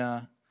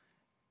 And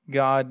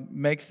God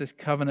makes this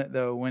covenant,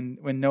 though, when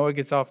Noah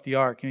gets off the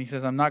ark. And he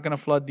says, I'm not going to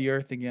flood the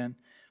earth again.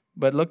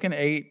 But look in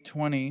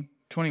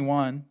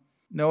 8:21.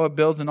 Noah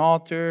builds an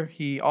altar.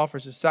 He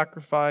offers a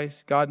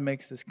sacrifice. God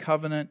makes this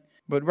covenant.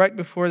 But right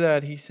before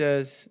that, he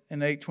says in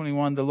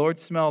 8:21, the Lord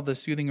smelled the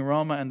soothing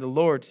aroma, and the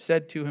Lord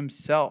said to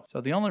himself.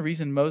 So the only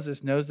reason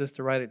Moses knows this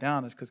to write it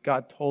down is because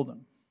God told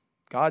him.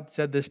 God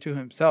said this to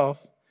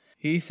himself.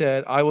 He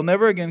said, I will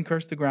never again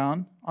curse the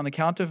ground on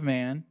account of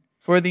man,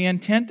 for the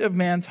intent of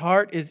man's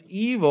heart is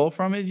evil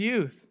from his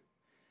youth.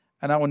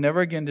 And I will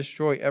never again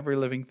destroy every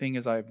living thing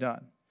as I have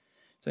done.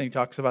 So he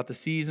talks about the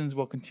seasons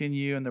will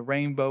continue and the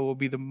rainbow will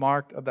be the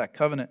mark of that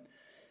covenant.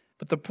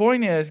 But the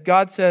point is,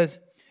 God says,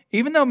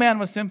 even though man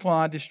was sinful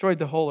and I destroyed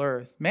the whole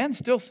earth, man's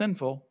still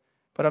sinful,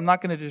 but I'm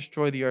not going to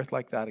destroy the earth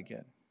like that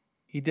again.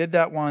 He did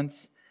that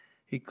once.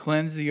 He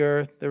cleansed the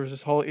earth. There was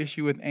this whole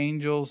issue with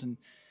angels and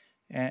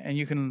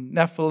you can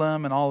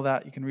Nephilim and all of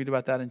that. You can read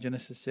about that in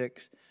Genesis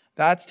 6.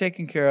 That's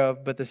taken care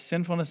of, but the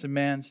sinfulness of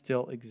man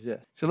still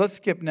exists. So let's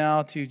skip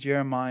now to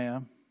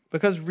Jeremiah.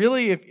 Because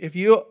really,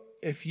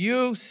 if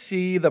you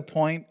see the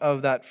point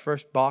of that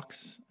first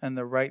box and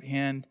the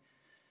right-hand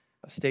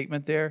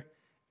statement there,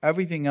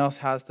 everything else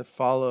has to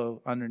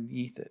follow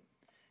underneath it.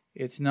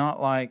 It's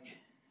not like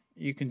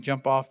you can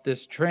jump off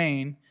this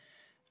train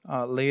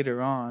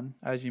later on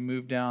as you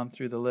move down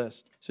through the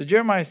list. So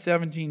Jeremiah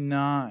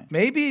 17:9.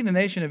 Maybe the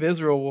nation of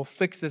Israel will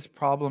fix this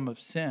problem of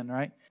sin,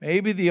 right?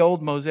 Maybe the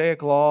old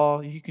Mosaic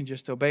law, you can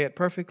just obey it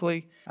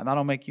perfectly, and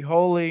that'll make you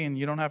holy, and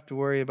you don't have to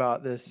worry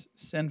about this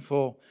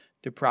sinful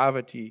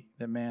depravity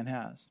that man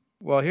has.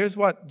 Well, here's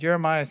what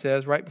Jeremiah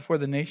says right before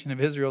the nation of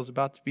Israel is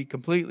about to be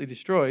completely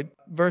destroyed.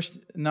 Verse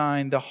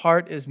 9, the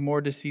heart is more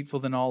deceitful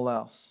than all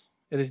else.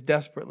 It is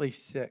desperately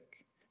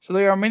sick. So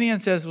the Arminian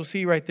says, we'll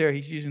see right there,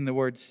 he's using the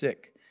word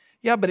sick.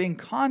 Yeah, but in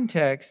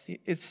context,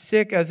 it's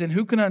sick as in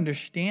who can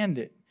understand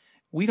it?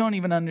 We don't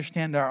even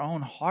understand our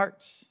own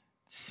hearts.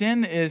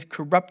 Sin is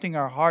corrupting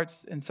our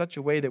hearts in such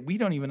a way that we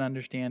don't even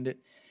understand it.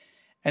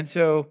 And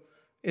so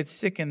it's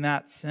sick in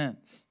that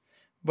sense.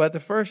 But the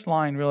first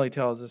line really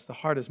tells us the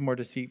heart is more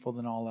deceitful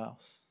than all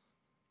else.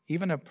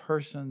 Even a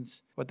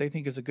person's, what they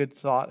think is a good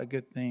thought, a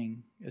good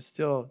thing, is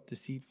still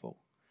deceitful.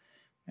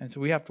 And so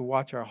we have to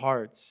watch our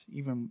hearts.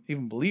 Even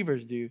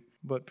believers do,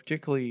 but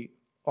particularly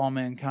all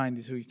mankind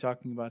is who he's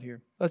talking about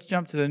here. Let's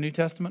jump to the New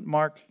Testament,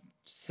 Mark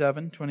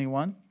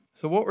 7:21.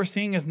 So what we're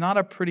seeing is not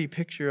a pretty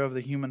picture of the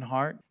human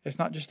heart. It's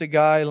not just a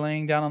guy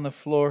laying down on the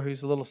floor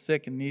who's a little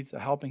sick and needs a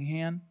helping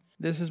hand.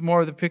 This is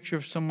more of the picture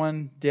of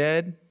someone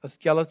dead, a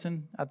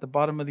skeleton at the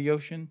bottom of the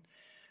ocean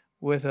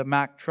with a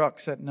Mack truck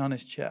sitting on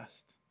his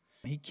chest.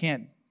 He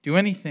can't do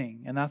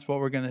anything, and that's what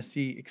we're going to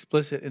see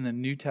explicit in the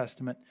New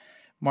Testament.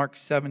 Mark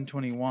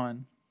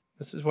 7:21.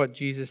 This is what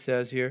Jesus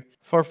says here.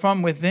 For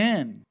from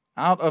within,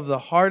 out of the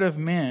heart of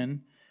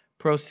men,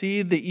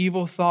 proceed the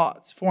evil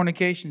thoughts,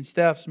 fornications,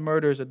 thefts,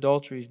 murders,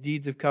 adulteries,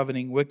 deeds of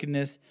coveting,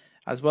 wickedness,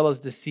 as well as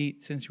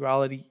deceit,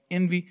 sensuality,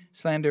 envy,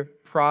 slander,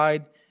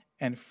 pride,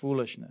 and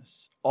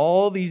foolishness.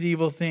 All these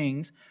evil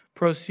things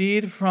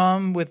proceed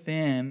from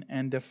within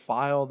and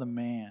defile the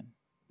man.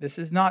 This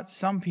is not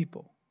some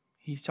people.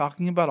 He's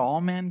talking about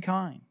all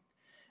mankind.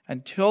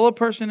 Until a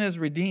person is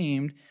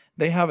redeemed,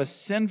 they have a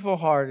sinful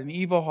heart, an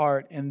evil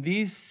heart, and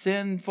these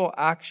sinful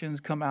actions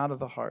come out of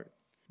the heart.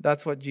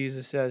 That's what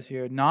Jesus says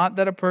here. Not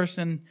that a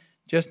person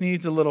just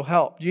needs a little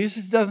help.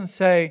 Jesus doesn't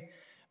say,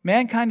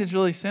 mankind is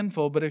really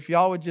sinful, but if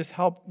y'all would just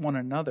help one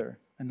another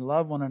and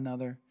love one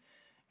another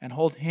and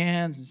hold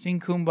hands and sing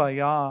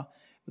kumbaya,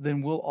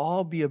 then we'll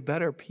all be a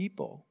better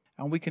people.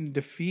 And we can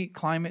defeat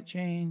climate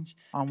change.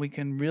 And we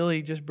can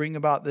really just bring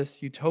about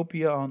this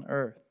utopia on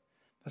earth.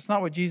 That's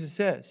not what Jesus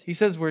says. He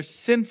says we're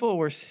sinful,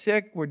 we're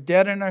sick, we're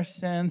dead in our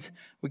sins.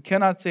 We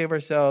cannot save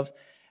ourselves.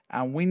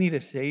 And we need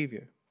a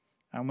Savior.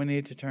 And we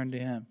need to turn to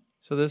Him.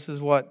 So this is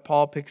what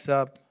Paul picks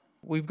up.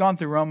 We've gone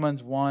through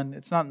Romans 1.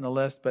 It's not in the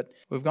list, but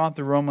we've gone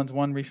through Romans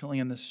 1 recently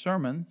in the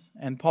sermons.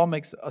 And Paul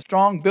makes a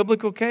strong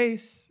biblical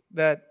case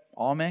that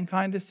all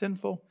mankind is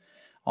sinful.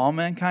 All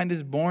mankind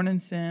is born in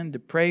sin,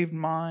 depraved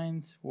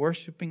minds,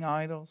 worshiping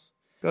idols.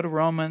 Go to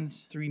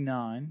Romans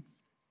 3:9.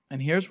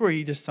 And here's where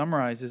he just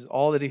summarizes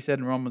all that he said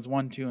in Romans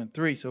 1, 2, and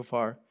 3 so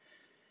far.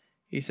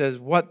 He says,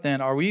 what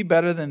then? Are we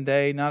better than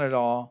they? Not at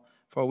all.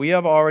 For we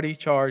have already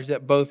charged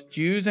that both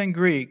Jews and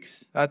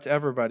Greeks, that's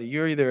everybody,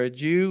 you're either a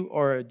Jew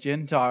or a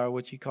Gentile,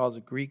 which he calls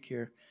a Greek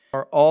here,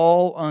 are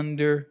all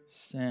under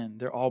sin.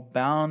 They're all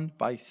bound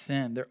by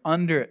sin. They're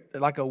under it.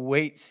 They're like a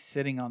weight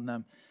sitting on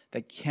them.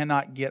 They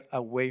cannot get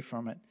away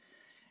from it.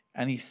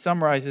 And he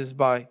summarizes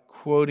by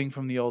quoting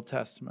from the Old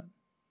Testament.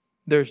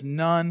 There's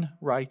none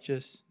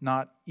righteous,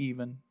 not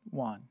even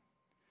one.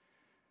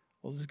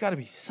 Well, there's got to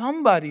be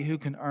somebody who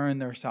can earn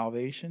their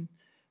salvation.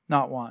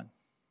 Not one.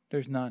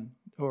 There's none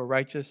who are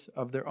righteous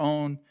of their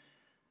own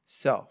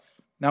self.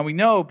 Now we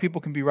know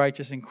people can be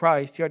righteous in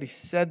Christ. He already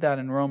said that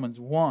in Romans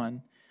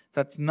 1.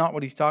 That's not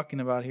what he's talking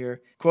about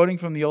here. Quoting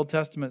from the Old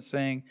Testament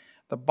saying,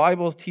 the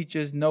Bible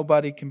teaches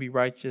nobody can be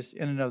righteous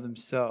in and of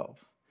themselves.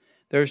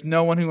 There's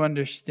no one who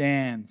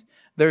understands.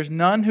 There's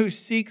none who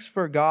seeks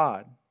for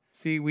God.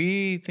 See,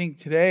 we think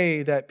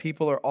today that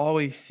people are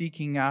always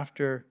seeking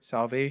after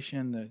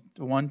salvation,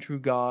 the one true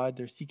God.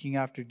 They're seeking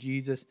after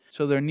Jesus.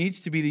 So there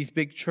needs to be these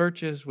big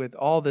churches with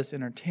all this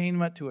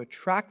entertainment to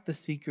attract the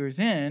seekers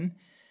in.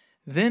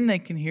 Then they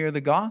can hear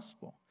the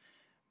gospel.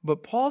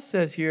 But Paul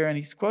says here, and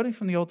he's quoting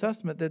from the Old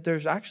Testament, that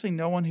there's actually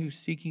no one who's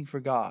seeking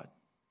for God.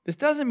 This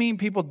doesn't mean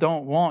people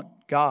don't want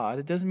God.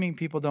 It doesn't mean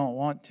people don't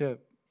want to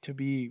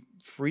be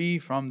free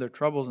from their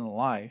troubles in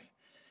life.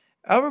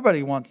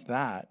 Everybody wants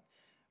that.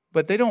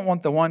 But they don't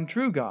want the one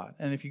true God.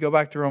 And if you go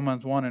back to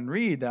Romans 1 and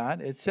read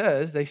that, it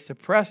says they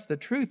suppress the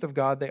truth of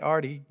God they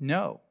already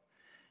know.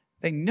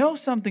 They know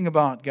something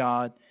about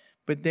God,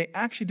 but they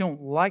actually don't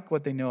like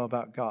what they know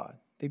about God.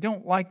 They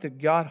don't like that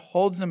God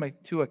holds them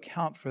to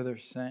account for their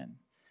sin.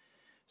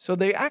 So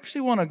they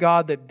actually want a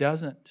God that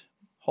doesn't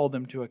hold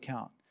them to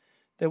account.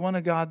 They want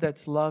a God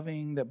that's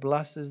loving, that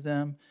blesses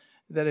them,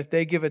 that if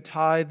they give a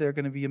tithe, they're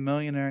going to be a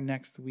millionaire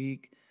next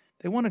week.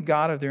 They want a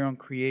God of their own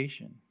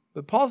creation.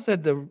 But Paul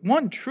said the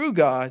one true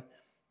God,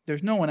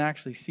 there's no one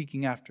actually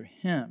seeking after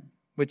Him.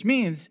 Which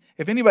means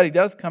if anybody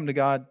does come to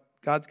God,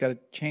 God's got to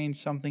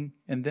change something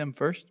in them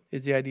first,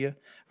 is the idea.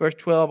 Verse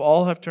 12,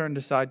 all have turned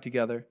aside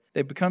together.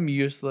 They've become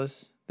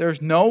useless.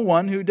 There's no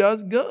one who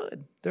does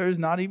good. There is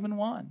not even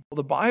one. Well,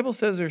 the Bible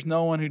says there's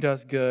no one who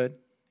does good.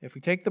 If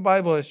we take the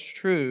Bible as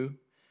true,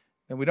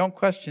 then we don't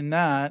question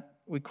that.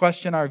 We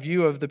question our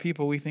view of the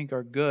people we think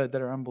are good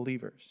that are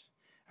unbelievers.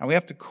 And we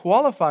have to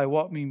qualify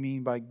what we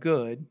mean by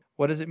good.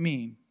 What does it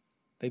mean?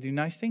 They do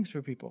nice things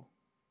for people.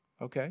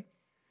 Okay?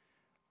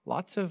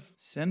 Lots of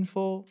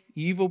sinful,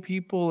 evil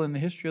people in the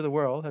history of the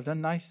world have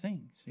done nice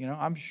things.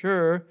 I'm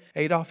sure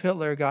Adolf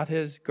Hitler got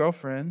his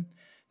girlfriend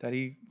that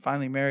he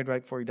finally married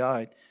right before he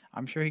died.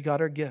 I'm sure he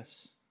got her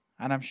gifts.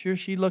 And I'm sure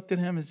she looked at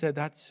him and said,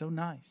 that's so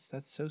nice.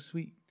 That's so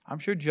sweet. I'm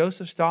sure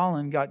Joseph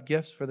Stalin got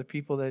gifts for the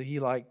people that he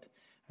liked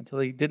until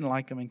he didn't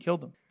like them and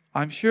killed them.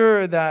 I'm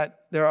sure that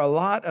there are a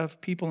lot of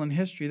people in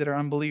history that are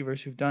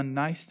unbelievers who've done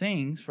nice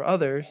things for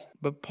others.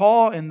 But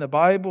Paul in the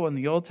Bible, in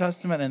the Old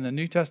Testament and the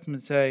New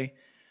Testament say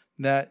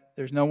that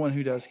there's no one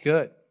who does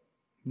good.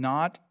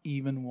 Not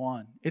even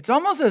one. It's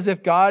almost as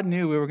if God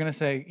knew we were going to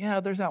say, yeah,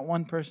 there's that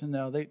one person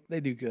though. They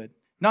do good.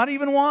 Not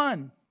even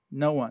one.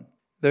 No one.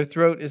 Their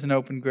throat is an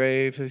open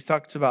grave. So he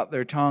talks about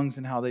their tongues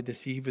and how they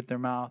deceive with their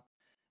mouth.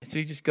 So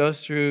he just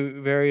goes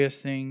through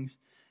various things.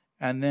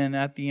 And then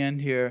at the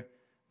end here,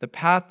 the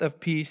path of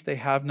peace they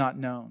have not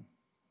known.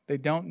 They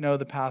don't know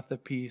the path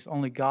of peace.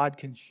 Only God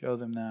can show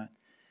them that.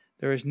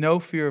 There is no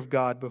fear of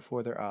God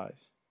before their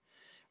eyes.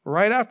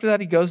 Right after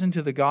that, he goes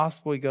into the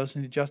gospel. He goes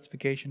into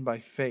justification by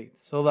faith.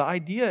 So the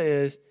idea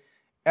is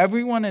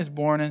everyone is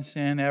born in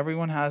sin.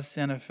 Everyone has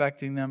sin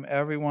affecting them.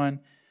 Everyone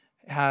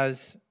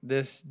has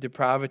this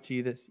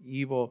depravity, this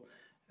evil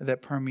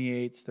that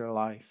permeates their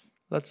life.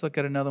 Let's look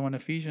at another one,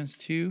 Ephesians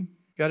 2. You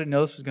got to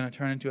know this was going to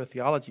turn into a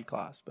theology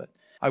class, but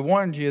I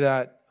warned you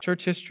that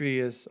church history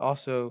is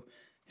also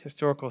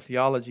historical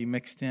theology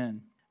mixed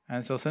in.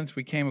 And so since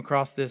we came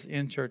across this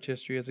in church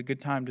history, it's a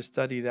good time to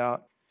study it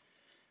out.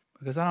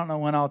 Because I don't know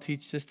when I'll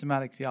teach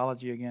systematic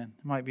theology again.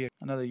 It might be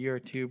another year or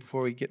two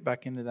before we get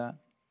back into that.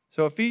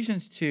 So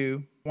Ephesians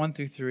 2, 1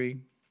 through 3.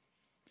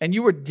 And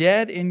you were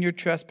dead in your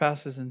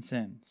trespasses and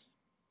sins.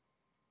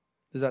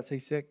 Does that say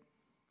sick?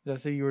 Does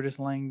that say you were just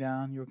laying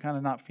down? You were kind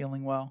of not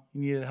feeling well?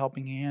 You needed a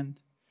helping hand?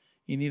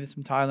 You needed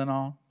some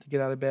Tylenol to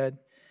get out of bed?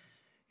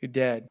 You're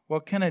dead.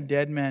 What can a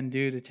dead man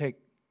do to take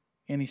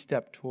any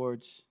step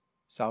towards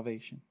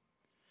salvation?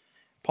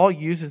 Paul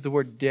uses the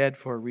word dead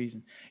for a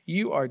reason.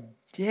 You are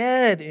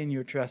dead in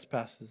your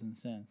trespasses and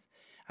sins.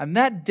 And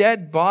that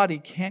dead body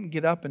can't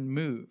get up and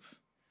move.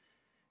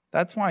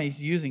 That's why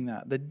he's using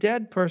that. The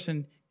dead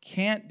person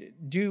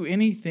can't do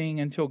anything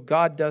until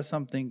God does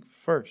something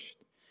first.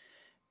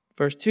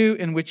 Verse 2,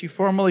 in which you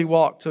formerly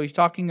walked. So he's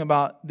talking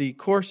about the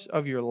course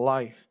of your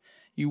life.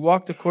 You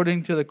walked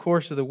according to the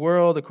course of the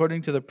world,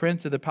 according to the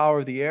prince of the power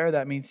of the air.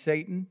 That means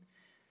Satan.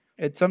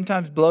 It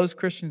sometimes blows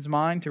Christians'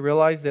 mind to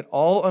realize that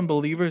all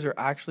unbelievers are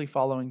actually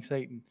following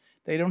Satan.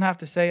 They don't have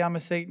to say, I'm a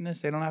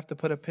Satanist. They don't have to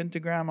put a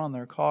pentagram on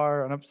their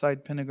car, an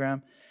upside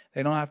pentagram.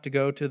 They don't have to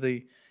go to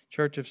the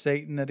church of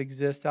Satan that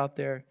exists out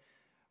there.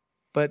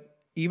 But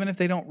even if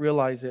they don't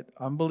realize it,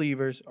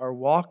 unbelievers are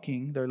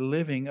walking, they're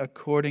living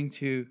according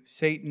to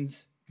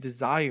Satan's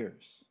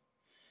desires.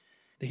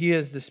 He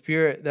is the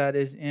spirit that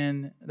is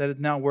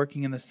now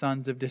working in the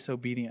sons of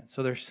disobedience.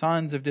 So they're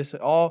sons of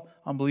all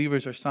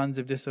unbelievers are sons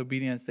of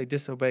disobedience. They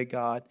disobey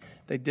God.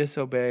 They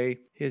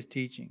disobey His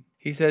teaching.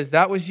 He says,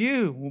 that was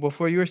you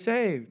before you were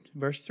saved.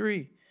 Verse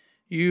 3.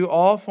 You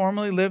all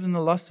formerly lived in the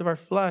lusts of our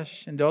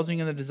flesh, indulging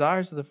in the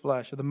desires of the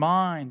flesh, of the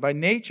mind, by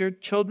nature,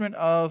 children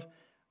of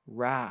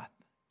wrath,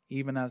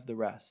 even as the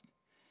rest.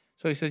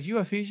 So he says, you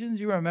Ephesians,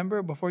 you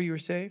remember before you were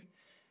saved?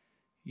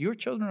 You were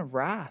children of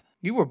wrath.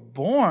 You were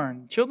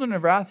born. Children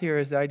of wrath here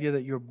is the idea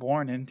that you're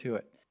born into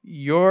it.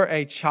 You're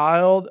a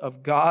child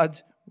of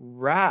God's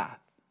wrath.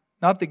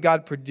 Not that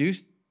God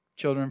produced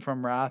children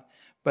from wrath,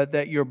 but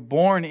that you're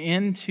born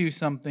into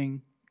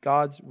something.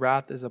 God's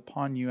wrath is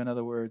upon you, in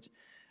other words,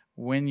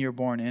 when you're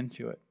born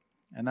into it.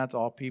 And that's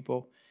all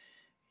people.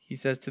 He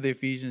says to the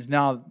Ephesians,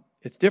 now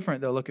it's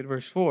different though. Look at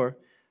verse 4.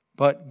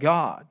 But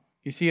God.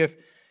 You see,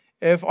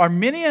 if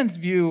Arminian's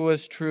view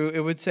was true,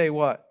 it would say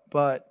what?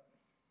 But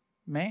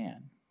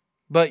man.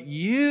 But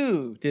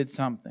you did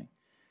something.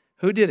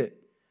 Who did it?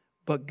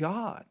 But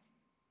God.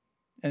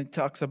 And it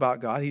talks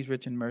about God. He's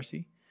rich in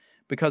mercy.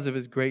 Because of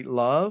His great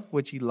love,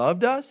 which He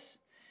loved us.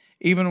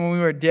 Even when we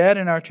were dead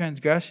in our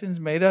transgressions,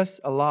 made us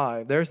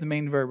alive. There's the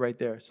main verb right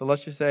there. So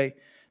let's just say,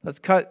 let's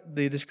cut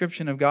the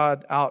description of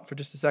God out for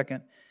just a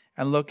second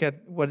and look at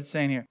what it's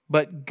saying here.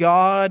 But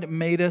God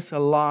made us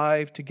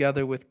alive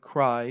together with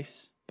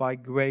Christ. By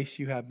grace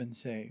you have been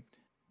saved.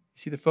 You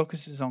see, the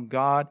focus is on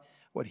God,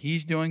 what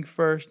He's doing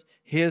first,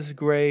 His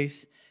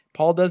grace.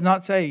 Paul does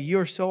not say, you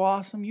are so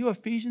awesome. You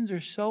Ephesians are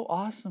so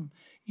awesome.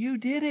 You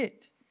did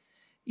it.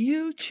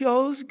 You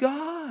chose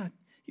God.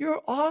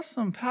 You're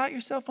awesome. Pat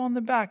yourself on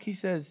the back. He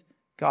says,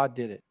 God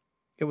did it.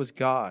 It was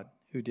God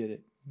who did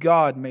it.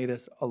 God made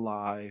us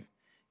alive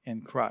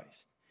in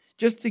Christ.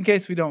 Just in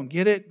case we don't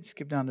get it,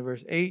 skip down to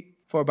verse 8.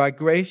 For by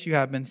grace you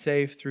have been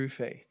saved through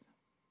faith.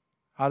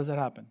 How does that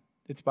happen?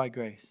 It's by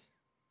grace.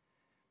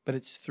 But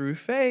it's through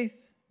faith.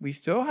 We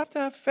still have to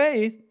have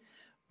faith.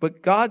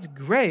 But God's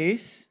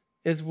grace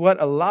is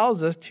what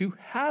allows us to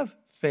have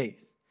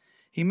faith.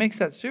 he makes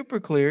that super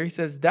clear. He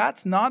says,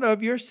 that's not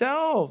of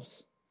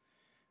yourselves.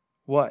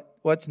 What?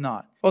 What's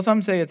not? Well,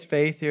 some say it's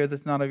faith here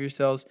that's not of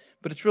yourselves,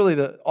 but it's really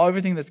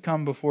everything that's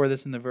come before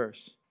this in the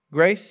verse.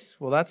 Grace,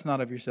 well, that's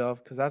not of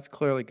yourself because that's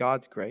clearly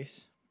God's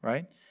grace,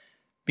 right?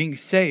 Being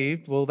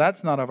saved, well,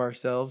 that's not of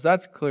ourselves.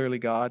 That's clearly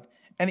God.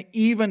 And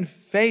even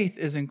faith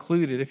is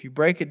included. If you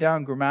break it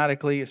down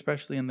grammatically,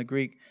 especially in the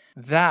Greek,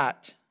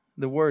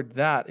 the word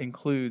that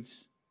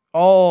includes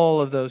all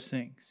of those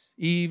things.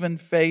 Even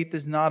faith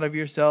is not of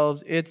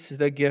yourselves. It's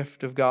the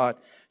gift of God.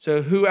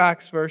 So who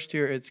acts first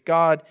here? It's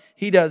God.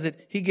 He does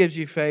it. He gives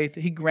you faith.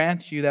 He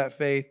grants you that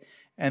faith.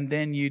 And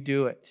then you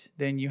do it.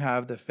 Then you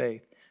have the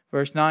faith.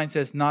 Verse 9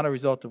 says, not a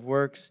result of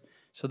works,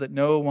 so that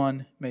no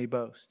one may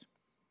boast.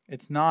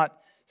 It's not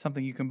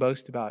something you can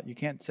boast about. You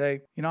can't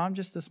say, I'm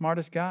just the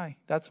smartest guy.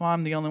 That's why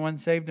I'm the only one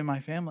saved in my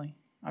family.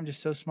 I'm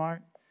just so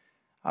smart.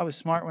 I was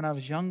smart when I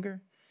was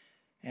younger.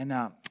 And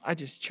I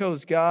just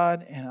chose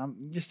God. And I'm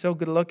just so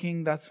good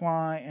looking. That's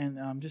why. And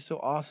I'm just so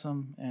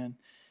awesome. And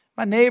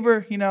my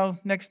neighbor,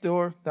 next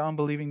door, the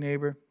unbelieving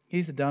neighbor,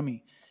 he's a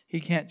dummy. He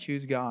can't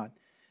choose God.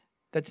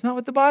 That's not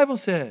what the Bible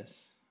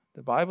says.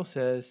 The Bible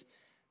says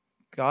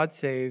God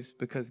saves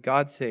because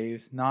God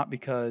saves, not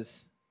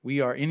because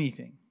we are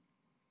anything.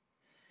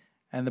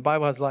 And the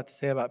Bible has a lot to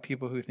say about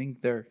people who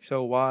think they're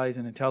so wise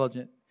and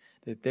intelligent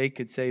that they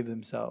could save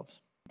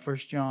themselves. 1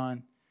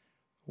 John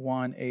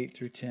 1, 8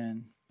 through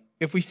 10.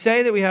 If we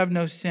say that we have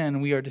no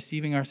sin, we are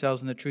deceiving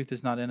ourselves and the truth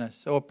is not in us.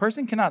 So a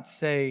person cannot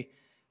say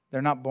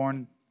they're not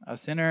born a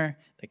sinner.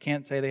 They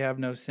can't say they have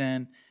no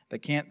sin. They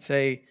can't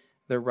say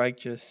they're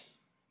righteous.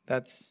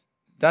 That's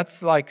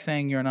like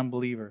saying you're an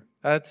unbeliever.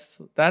 That's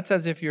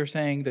as if you're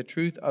saying the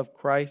truth of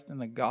Christ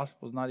and the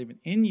gospel is not even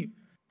in you.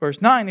 Verse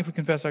 9, if we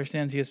confess our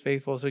sins, He is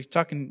faithful. So he's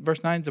talking,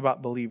 verse 9 is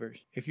about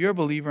believers. If you're a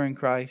believer in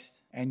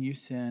Christ and you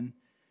sin,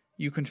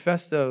 you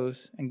confess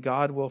those and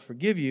God will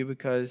forgive you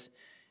because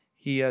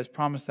He has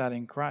promised that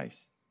in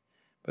Christ.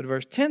 But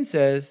verse 10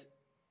 says,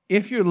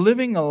 if you're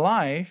living a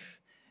life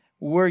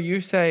where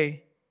you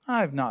say,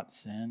 I've not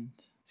sinned.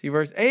 See,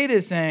 verse 8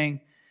 is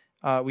saying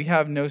we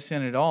have no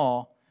sin at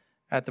all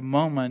at the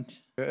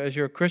moment. As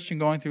you're a Christian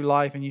going through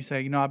life and you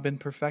say, I've been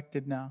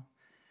perfected now.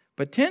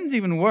 But 10's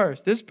even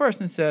worse. This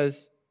person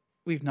says,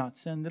 we've not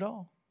sinned at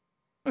all.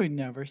 We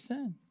never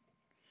sin.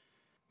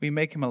 We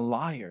make Him a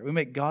liar. We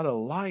make God a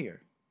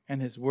liar.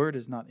 And His word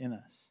is not in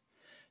us.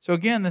 So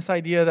again, this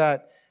idea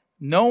that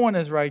no one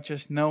is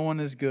righteous, no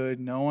one is good,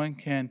 no one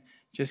can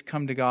just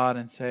come to God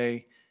and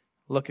say,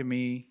 look at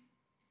me,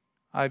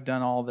 I've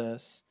done all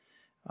this.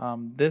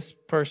 This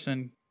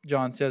person,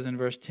 John says in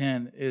verse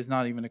 10, is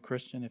not even a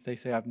Christian if they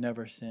say, I've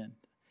never sinned.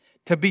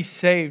 To be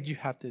saved, you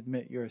have to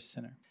admit you're a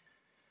sinner.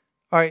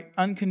 All right,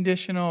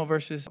 unconditional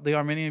versus the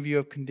Arminian view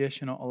of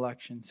conditional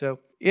election. So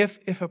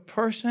if a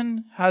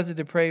person has a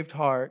depraved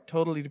heart,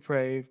 totally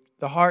depraved,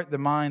 the heart, the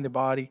mind, the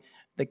body,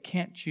 they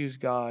can't choose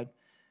God,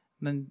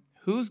 then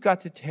who's got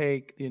to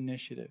take the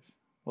initiative?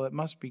 Well, it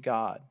must be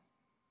God.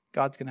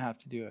 God's going to have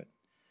to do it.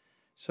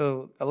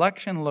 So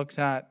election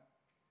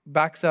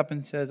backs up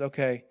and says,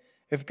 okay,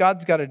 if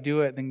God's got to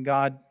do it, then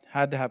God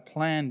had to have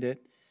planned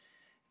it.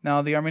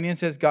 Now, the Arminian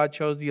says God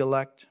chose the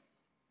elect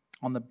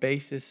on the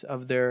basis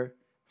of their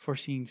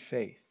foreseen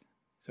faith.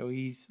 So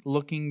He's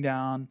looking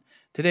down.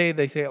 Today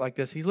they say it like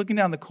this. He's looking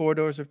down the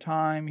corridors of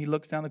time. He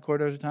looks down the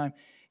corridors of time.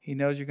 He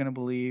knows you're going to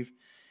believe.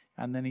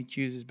 And then He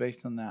chooses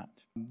based on that.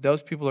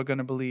 Those people are going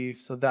to believe,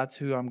 so that's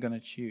who I'm going to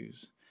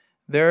choose.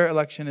 Their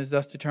election is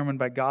thus determined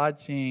by God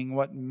seeing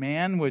what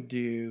man would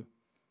do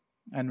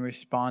and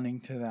responding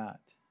to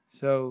that.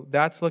 So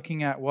that's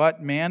looking at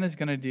what man is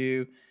going to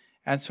do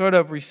and sort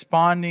of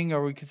responding,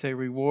 or we could say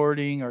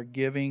rewarding or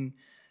giving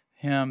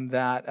him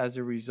that as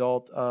a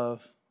result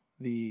of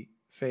the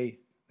faith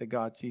that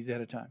God sees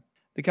ahead of time.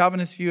 The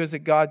Calvinist view is that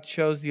God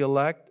chose the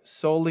elect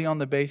solely on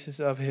the basis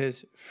of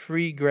His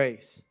free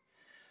grace.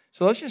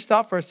 So let's just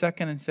stop for a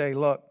second and say,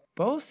 look,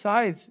 both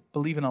sides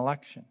believe in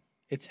election.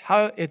 It's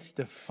how it's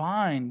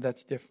defined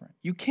that's different.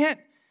 You can't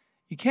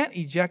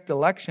eject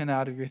election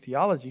out of your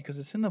theology because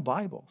it's in the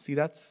Bible. See,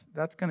 that's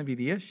going to be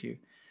the issue.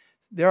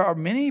 There are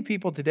many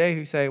people today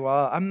who say,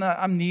 well,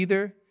 I'm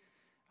neither.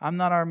 I'm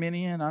not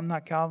Arminian. I'm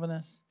not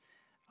Calvinist.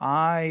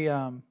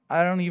 I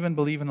don't even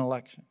believe in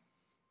election.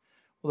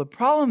 Well, the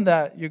problem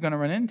that you're going to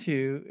run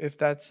into, if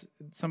that's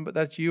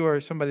you or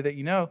somebody that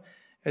you know,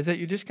 is that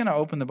you're just going to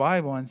open the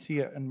Bible and see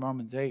it in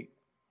Romans 8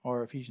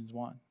 or Ephesians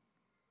 1.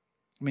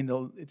 I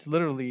mean, it's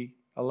literally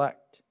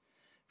elect.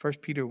 1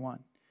 Peter 1.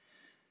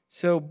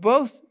 So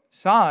both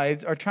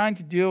sides are trying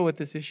to deal with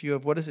this issue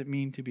of what does it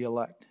mean to be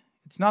elect.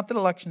 It's not that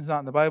election is not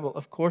in the Bible.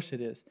 Of course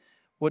it is.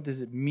 What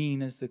does it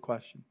mean is the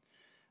question.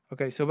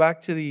 Okay, so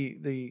back to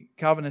the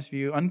Calvinist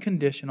view,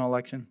 unconditional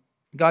election.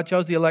 God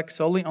chose the elect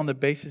solely on the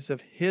basis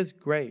of His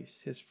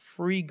grace, His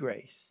free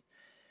grace.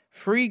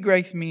 Free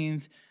grace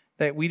means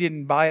that we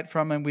didn't buy it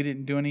from Him, we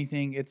didn't do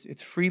anything.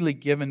 It's freely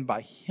given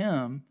by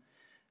Him,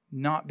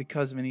 not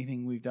because of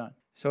anything we've done.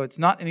 So it's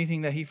not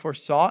anything that He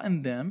foresaw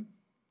in them.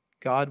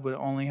 God would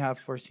only have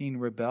foreseen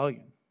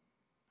rebellion.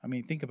 I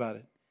mean, think about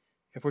it.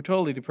 If we're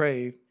totally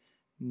depraved,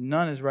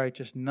 None is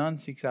righteous. None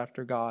seeks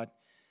after God.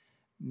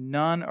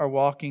 None are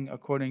walking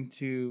according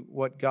to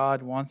what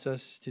God wants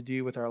us to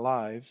do with our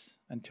lives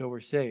until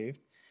we're saved.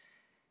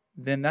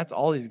 Then that's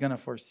all he's going to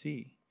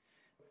foresee.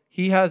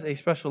 He has a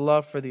special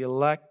love for the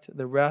elect.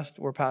 The rest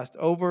were passed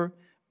over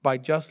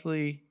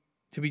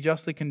to be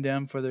justly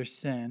condemned for their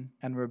sin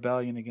and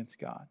rebellion against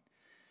God.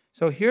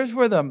 So here's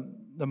where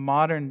the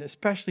modern,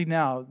 especially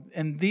now,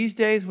 in these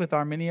days with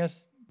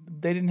Arminius,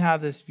 they didn't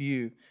have this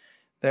view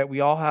that we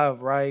all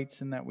have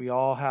rights and that we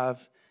all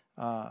have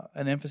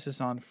an emphasis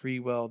on free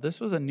will. This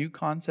was a new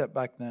concept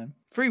back then.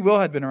 Free will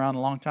had been around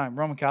a long time.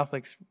 Roman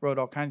Catholics wrote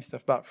all kinds of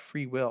stuff about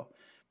free will.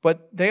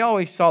 But they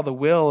always saw the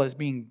will as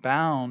being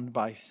bound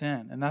by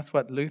sin. And that's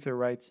what Luther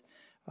writes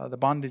the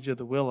bondage of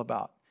the will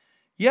about.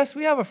 Yes,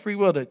 we have a free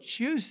will to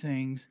choose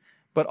things,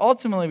 but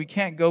ultimately we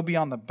can't go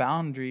beyond the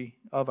boundary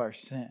of our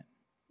sin.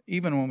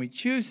 Even when we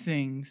choose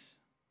things,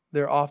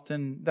 they're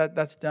often,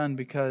 that's done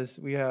because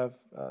we have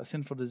a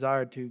sinful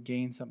desire to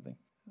gain something.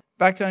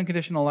 Back to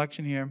unconditional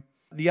election here.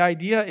 The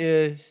idea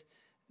is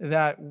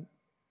that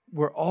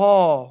we're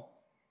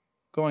all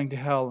going to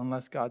hell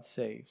unless God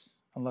saves,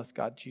 unless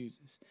God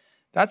chooses.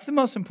 That's the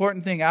most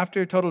important thing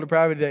after total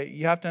depravity that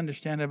you have to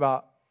understand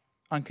about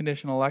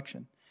unconditional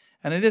election.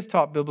 And it is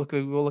taught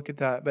biblically. We'll look at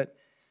that. But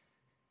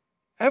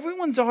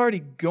everyone's already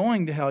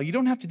going to hell. You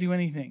don't have to do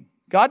anything.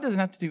 God doesn't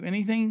have to do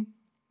anything.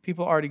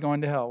 People are already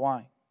going to hell.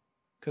 Why?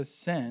 Because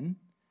sin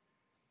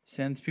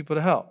sends people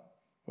to hell.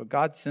 Well,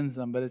 God sends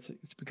them, but it's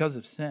because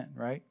of sin,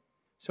 right?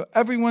 So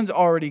everyone's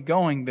already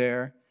going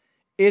there.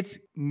 It's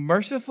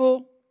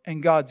merciful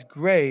and God's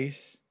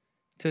grace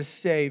to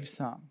save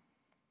some.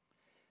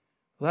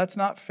 Well, that's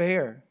not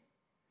fair.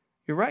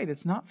 You're right,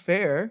 it's not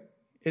fair.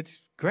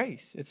 It's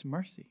grace, it's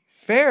mercy.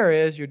 Fair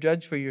is you're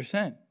judged for your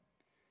sin.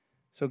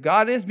 So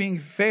God is being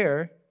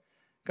fair.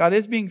 God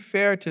is being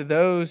fair to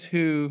those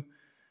who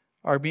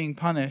are being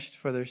punished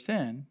for their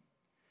sin.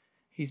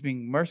 He's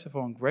being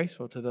merciful and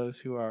graceful to those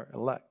who are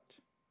elect.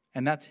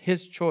 And that's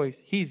his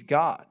choice. He's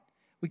God.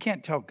 We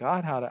can't tell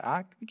God how to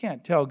act. We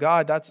can't tell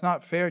God, that's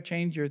not fair.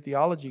 Change your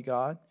theology,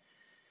 God.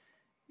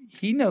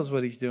 He knows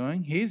what he's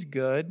doing. He's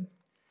good.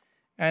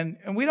 And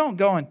we don't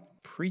go and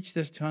preach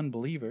this to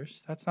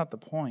unbelievers. That's not the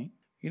point.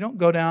 You don't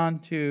go down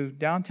to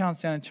downtown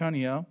San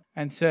Antonio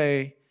and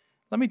say,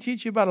 let me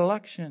teach you about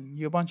election,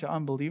 you a bunch of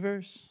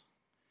unbelievers.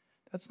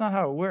 That's not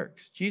how it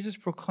works. Jesus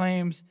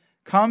proclaims,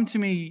 come to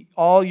me,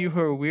 all you who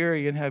are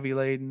weary and heavy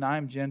laden. I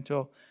am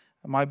gentle,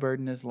 and my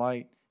burden is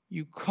light.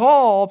 You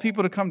call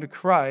people to come to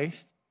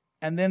Christ,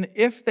 and then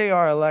if they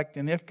are elect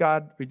and if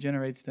God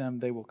regenerates them,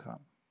 they will come.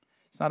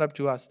 It's not up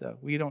to us, though.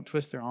 We don't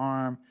twist their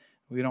arm.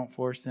 We don't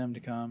force them to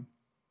come.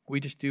 We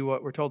just do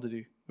what we're told to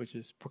do, which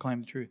is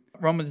proclaim the truth.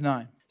 Romans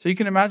 9. So you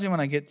can imagine when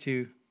I get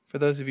to, for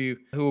those of you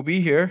who will be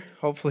here,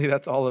 hopefully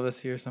that's all of us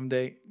here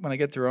someday, when I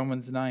get to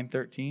Romans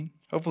 9:13,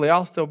 hopefully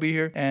I'll still be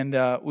here, and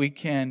we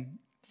can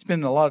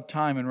spend a lot of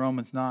time in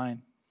Romans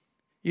 9.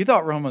 You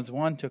thought Romans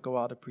 1 took a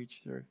while to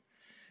preach through.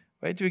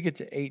 Wait till we get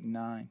to 8 and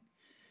 9,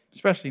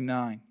 especially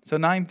 9. So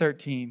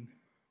 9:13,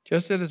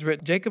 just as it is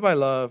written, Jacob I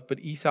love, but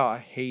Esau I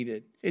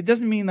hated. It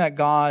doesn't mean that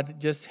God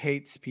just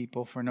hates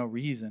people for no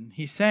reason.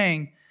 He's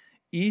saying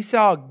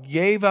Esau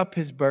gave up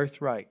his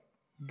birthright.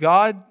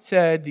 God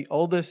said the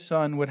oldest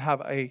son would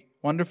have a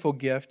wonderful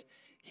gift.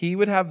 He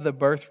would have the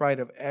birthright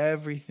of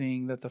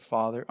everything that the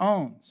father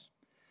owns.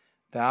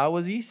 That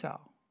was Esau.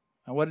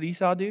 And what did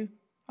Esau do?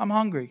 I'm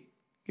hungry.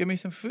 Give me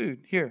some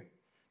food. Here,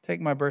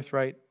 take my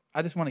birthright.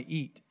 I just want to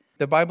eat.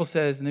 The Bible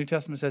says, the New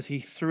Testament says, he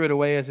threw it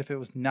away as if it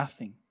was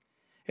nothing.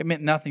 It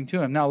meant nothing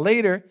to him. Now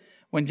later,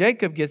 when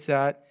Jacob gets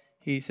that,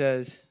 he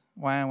says,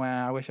 wah,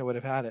 I wish I would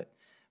have had it.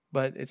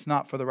 But it's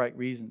not for the right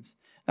reasons.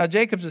 Now,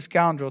 Jacob's a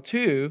scoundrel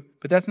too,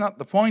 but that's not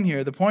the point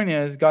here. The point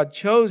is God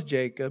chose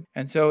Jacob,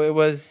 and so it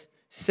was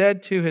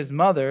said to his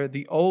mother,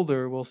 the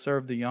older will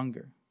serve the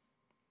younger.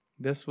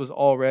 This was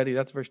already,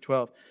 that's verse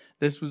 12.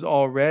 This was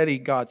already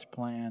God's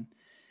plan.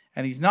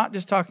 And he's not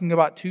just talking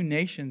about two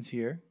nations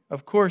here.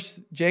 Of course,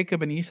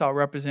 Jacob and Esau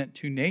represent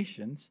two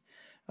nations.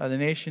 The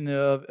nation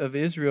of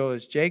Israel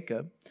is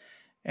Jacob.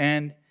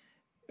 And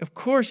of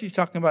course, he's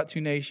talking about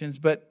two nations,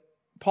 but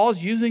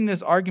Paul's using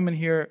this argument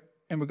here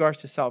in regards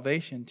to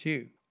salvation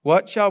too.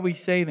 What shall we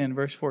say then,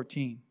 verse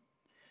 14?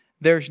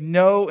 There's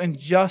no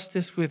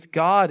injustice with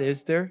God,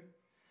 is there?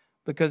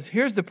 Because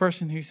here's the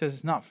person who says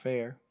it's not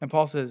fair. And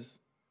Paul says,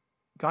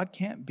 God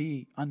can't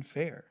be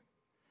unfair.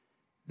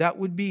 That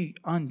would be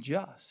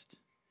unjust.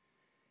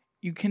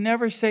 You can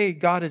never say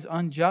God is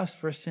unjust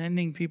for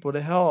sending people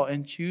to hell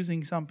and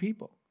choosing some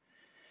people.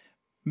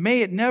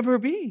 May it never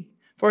be.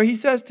 For he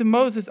says to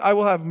Moses, I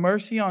will have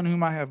mercy on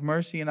whom I have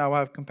mercy, and I will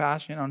have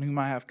compassion on whom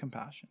I have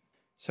compassion.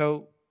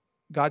 So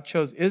God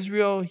chose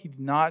Israel. He did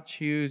not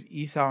choose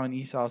Esau and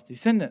Esau's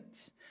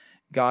descendants.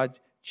 God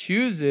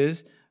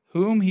chooses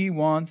whom he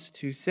wants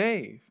to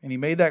save. And he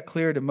made that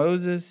clear to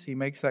Moses. He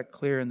makes that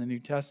clear in the New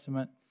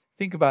Testament.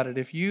 Think about it.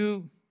 If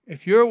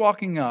you're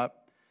walking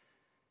up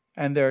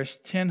and there's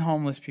 10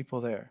 homeless people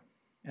there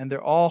and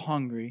they're all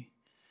hungry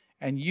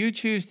and you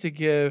choose to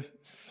give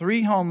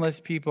 3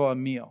 homeless people a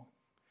meal,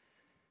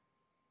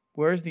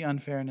 Where's the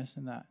unfairness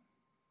in that?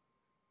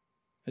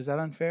 Is that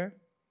unfair?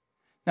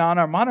 Now, in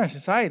our modern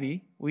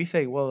society, we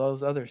say, well,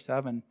 those other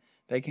 7,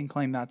 they can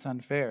claim that's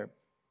unfair.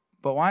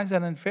 But why is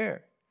that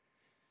unfair?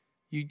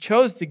 You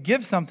chose to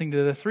give something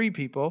to the 3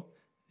 people.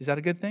 Is that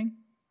a good thing?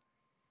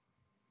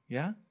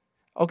 Yeah?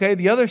 Okay,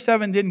 the other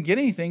 7 didn't get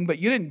anything, but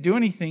you didn't do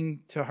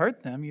anything to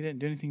hurt them. You didn't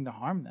do anything to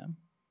harm them.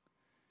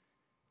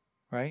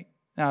 Right?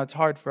 Now, it's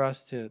hard for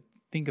us to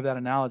think of that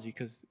analogy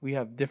because we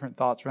have different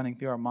thoughts running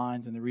through our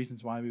minds and the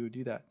reasons why we would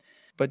do that.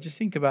 But just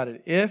think about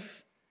it.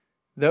 If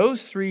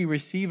those 3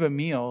 receive a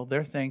meal,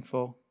 they're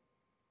thankful.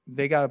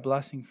 They got a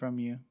blessing from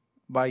you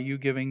by you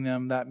giving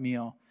them that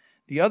meal.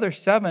 The other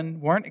 7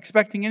 weren't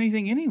expecting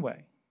anything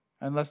anyway,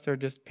 unless they're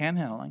just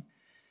panhandling.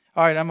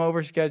 All right, I'm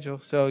over schedule,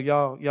 so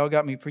y'all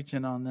got me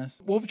preaching on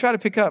this. We'll try to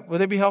pick up.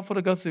 Would it be helpful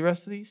to go through the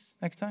rest of these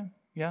next time?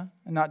 Yeah?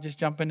 And not just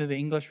jump into the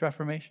English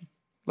Reformation?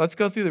 Let's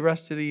go through the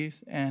rest of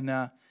these. And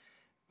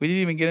we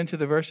didn't even get into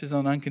the verses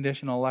on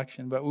unconditional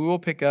election, but we will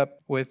pick up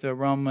with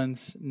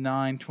Romans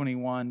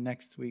 9:21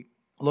 next week.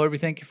 Lord, we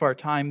thank you for our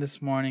time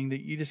this morning,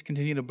 that you just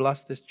continue to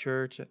bless this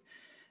church.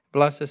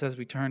 Bless us as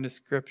we turn to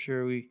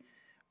Scripture.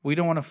 We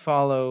don't want to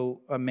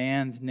follow a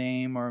man's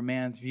name or a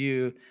man's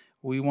view.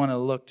 We want to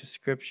look to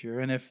Scripture.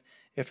 And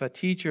if a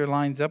teacher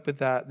lines up with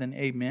that, then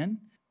amen.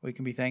 We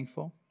can be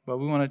thankful. But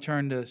we want to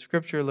turn to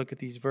Scripture, look at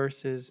these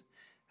verses.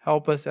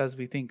 Help us as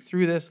we think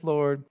through this,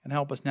 Lord, and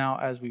help us now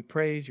as we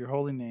praise your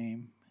holy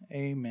name.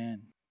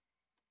 Amen.